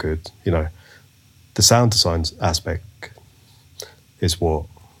still sound good. You know, the sound design aspect is what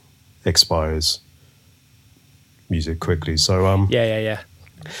expires music quickly. So Yeah.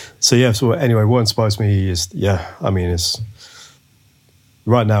 So anyway, what inspires me is it's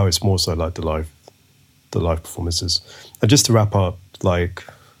right now it's more so like the live performances. And just to wrap up, like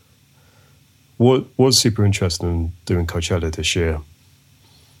what was super interesting in doing Coachella this year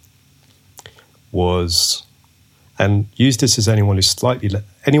was, and use this as anyone who's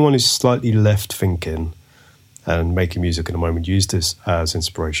slightly left thinking and making music in the moment, use this as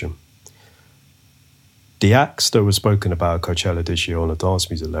inspiration. The acts that were spoken about at Coachella this year on a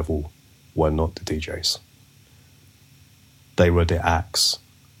dance music level were not the DJs. They were the acts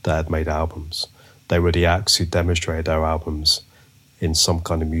that had made albums. They were the acts who demonstrated their albums in some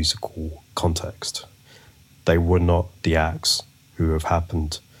kind of musical context. They were not the acts who have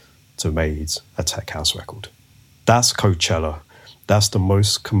happened to have made a tech house record. That's Coachella. That's the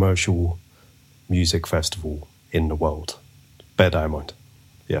most commercial music festival in the world. Bear that in mind.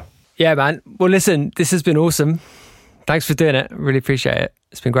 Yeah. Yeah, man. Well, listen, this has been awesome. Thanks for doing it. Really appreciate it.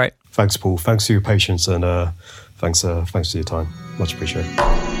 It's been great. Thanks, Paul. Thanks for your patience and thanks for your time. Much appreciated.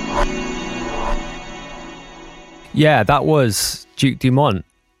 Yeah, that was Duke Dumont.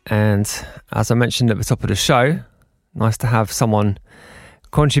 And as I mentioned at the top of the show, nice to have someone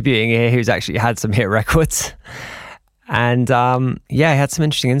contributing here who's actually had some hit records. And he had some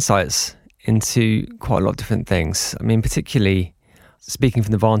interesting insights into quite a lot of different things. I mean, particularly speaking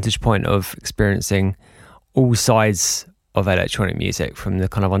from the vantage point of experiencing all sides of electronic music, from the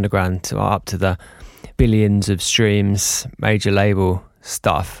kind of underground to up to the billions of streams, major label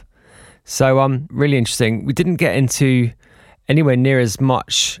stuff. So really interesting. We didn't get into anywhere near as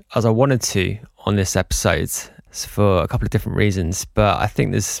much as I wanted to on this episode for a couple of different reasons, but I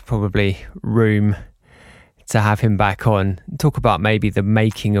think there's probably room to have him back on, talk about maybe the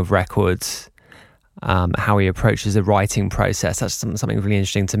making of records, how he approaches the writing process. That's something really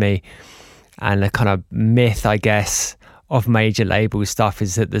interesting to me. And the kind of myth, I guess, of major label stuff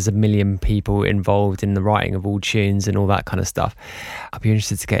is that there's a million people involved in the writing of all tunes and all that kind of stuff. I'd be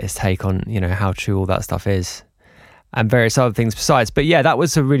interested to get his take on, how true all that stuff is and various other things besides. But yeah, that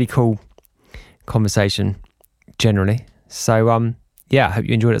was a really cool conversation generally. So I hope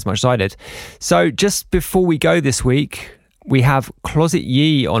you enjoyed it as much as I did. So just before we go this week, we have Closet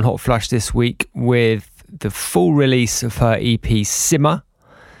Yee on Hot Flush this week with the full release of her EP Simmer.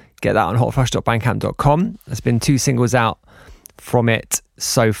 Get that on hotflush.bandcamp.com. There's been 2 singles out from it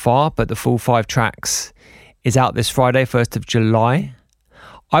so far, but the full 5 tracks is out this Friday, 1st of July.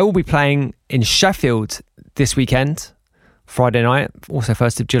 I will be playing in Sheffield this weekend, Friday night, also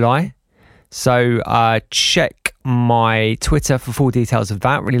 1st of July. So check my Twitter for full details of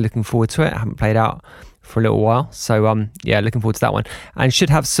that. Really looking forward to it. I haven't played out for a little while. So looking forward to that one. And should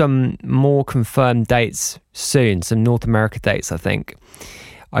have some more confirmed dates soon, some North America dates, I think,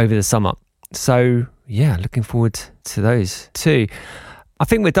 over the summer. So looking forward to those too. I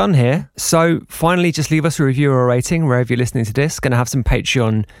think we're done here. So finally, just leave us a review or a rating wherever you're listening to this. Going to have some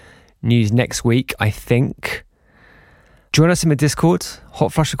Patreon news next week, I think. Join us in the Discord,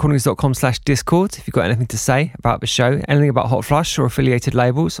 hotflushrecordings.com/Discord if you've got anything to say about the show, anything about Hot Flush or affiliated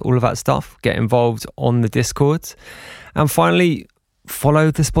labels, all of that stuff. Get involved on the Discord. And finally, follow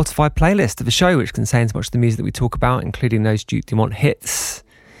the Spotify playlist of the show, which contains much of the music that we talk about, including those Duke Dumont hits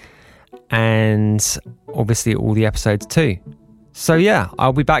and obviously all the episodes too. So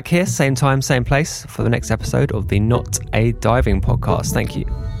I'll be back here, same time, same place, for the next episode of the Not a Diving podcast. Thank you.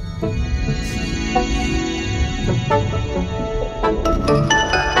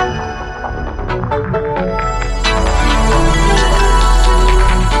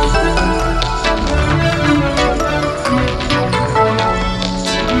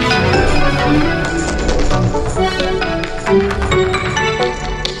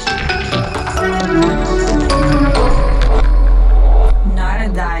 Not a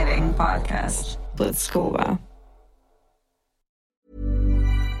diving podcast. Let's scuba.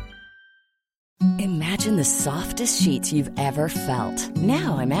 Imagine the softest sheets you've ever felt.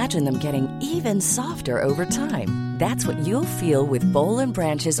 Now imagine them getting even softer over time. That's what you'll feel with Boll &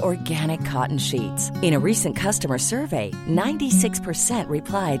 Branch's organic cotton sheets. In a recent customer survey, 96%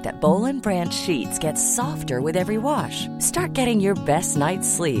 replied that Boll & Branch sheets get softer with every wash. Start getting your best night's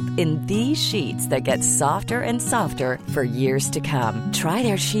sleep in these sheets that get softer and softer for years to come. Try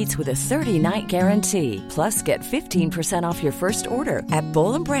their sheets with a 30-night guarantee. Plus, get 15% off your first order at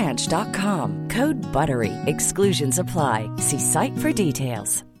bollandbranch.com. Code BUTTERY. Exclusions apply. See site for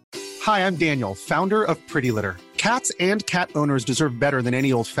details. Hi, I'm Daniel, founder of Pretty Litter. Cats and cat owners deserve better than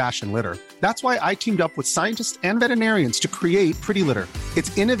any old-fashioned litter. That's why I teamed up with scientists and veterinarians to create Pretty Litter.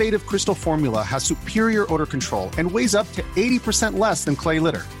 Its innovative crystal formula has superior odor control and weighs up to 80% less than clay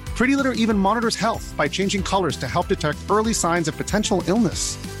litter. Pretty Litter even monitors health by changing colors to help detect early signs of potential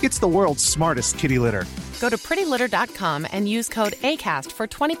illness. It's the world's smartest kitty litter. Go to prettylitter.com and use code ACAST for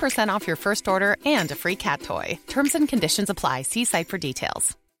 20% off your first order and a free cat toy. Terms and conditions apply. See site for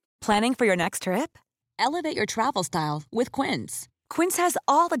details. Planning for your next trip? Elevate your travel style with Quince. Quince has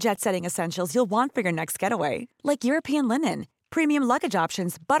all the jet-setting essentials you'll want for your next getaway, like European linen, premium luggage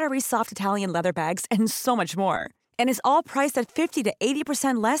options, buttery soft Italian leather bags, and so much more. And is all priced at 50 to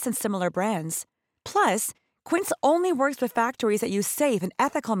 80% less than similar brands. Plus, Quince only works with factories that use safe and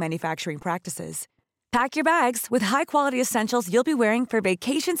ethical manufacturing practices. Pack your bags with high-quality essentials you'll be wearing for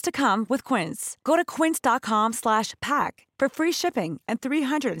vacations to come with Quince. Go to quince.com/pack for free shipping and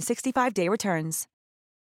 365-day returns.